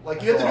something.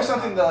 Like you have to do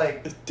something that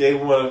like. It's day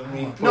 1 of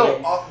me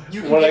putting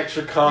You can one get,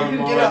 extra condom you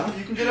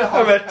can get a I'm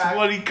 100 at pack.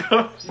 20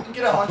 condoms. You can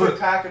get a 100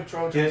 pack of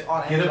Trojans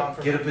on Amazon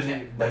for get a free.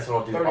 banana. That's what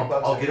I'll do.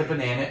 $30 I'll get a every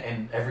banana,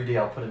 and every day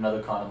I'll put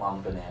another condom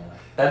on the banana.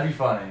 That'd be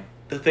funny.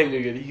 The thing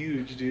would get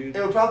huge, dude.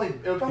 It would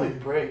probably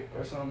break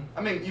or something.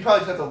 I mean, you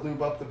probably just have to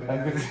lube up the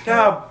banana.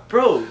 Yeah,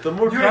 bro. The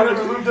more You ever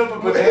condoms, lubed up a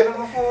banana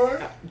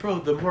before? bro,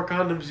 the more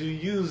condoms you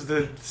use,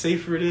 the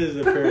safer it is.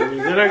 Apparently,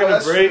 they're not gonna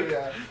That's break. true,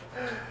 yeah.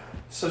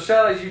 So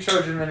shout out to you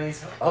Trojan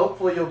Minis.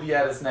 Hopefully you'll be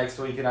at us next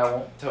week, and I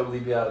won't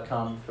totally be out of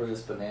come for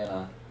this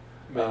banana.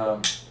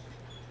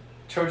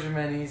 Trojan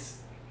Minis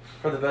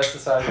for the best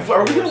society.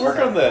 Are we gonna work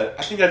on that?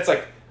 I think that's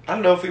like I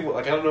don't know if we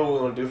like I don't know what we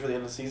want to do for the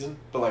end of the season,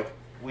 but like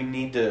we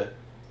need to.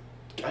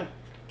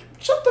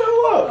 Shut the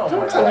hell up! Oh Don't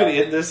my tell me God.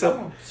 to end this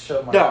up.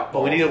 No,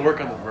 but we need to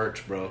work on the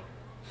merch, bro.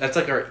 That's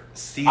like our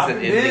season I'm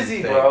ending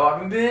busy, thing. bro.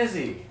 I'm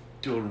busy.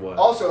 Doing what?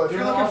 Also, if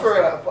you're Doing looking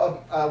all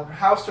for a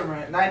house to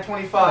rent,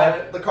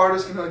 $925, the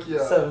Carters can hook you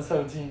up.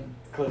 717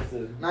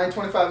 Clifton.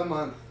 $925 a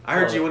month. I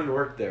heard you wouldn't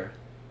work there.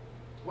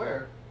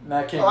 Where?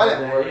 Matt came I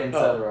didn't work. today,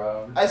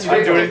 etc. I You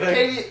swear, didn't do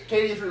anything?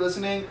 Katie, if you're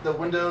listening, the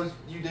windows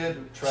you did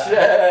were trash.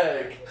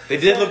 Check. They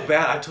did look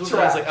bad. I told her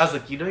I Trash. was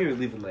like, you know, you're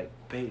leaving like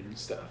paint and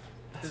stuff.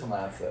 That's what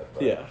Matt said.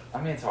 But Yeah. I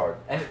mean, it's hard.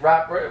 And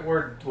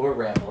we're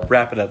rambling.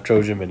 Wrap it up,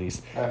 Trojan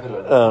Minis. Wrap it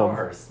up.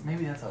 Or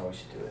maybe that's how we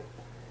should do it.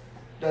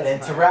 That's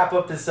And nice. to wrap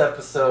up this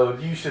episode,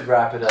 you should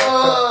wrap it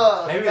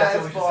up. Maybe that's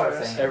what we should start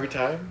bars. saying. Every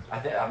time.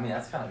 I mean,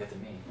 that's kind of good to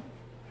me.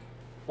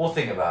 We'll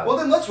think about Well,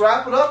 it. then let's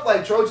wrap it up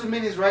like Trojan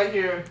Minis right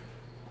here.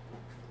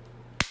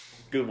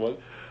 Good one.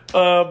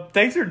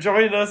 Thanks for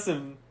joining us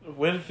in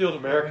Winfield,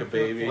 America,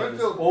 baby.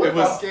 Winfield, It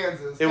was-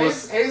 Kansas. it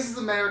was- Hayes is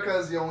America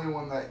is the only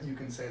one that you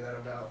can say that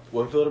about.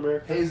 Winfield,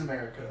 America. Hayes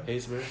America.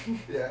 Hayes, America.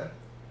 Yeah.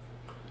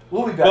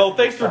 We'll be back. Well,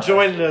 thanks for next time.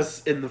 joining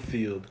us in the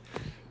field.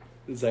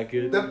 Is that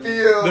good? The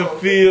field. The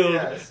field.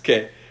 Yes.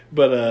 Okay,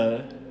 but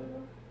I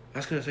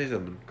was gonna say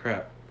something.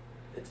 Crap.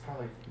 It's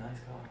probably nice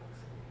cogs.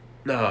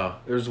 No,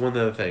 there's one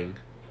other thing.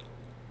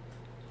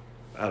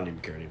 I don't even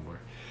care anymore.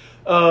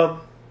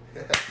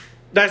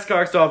 Nice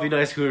cocks to all of you.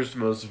 Nice hooters to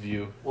most of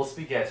you. We'll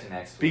speak at you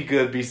next Be week.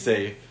 good. Be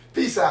safe.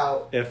 Peace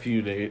out. F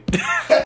you, Nate.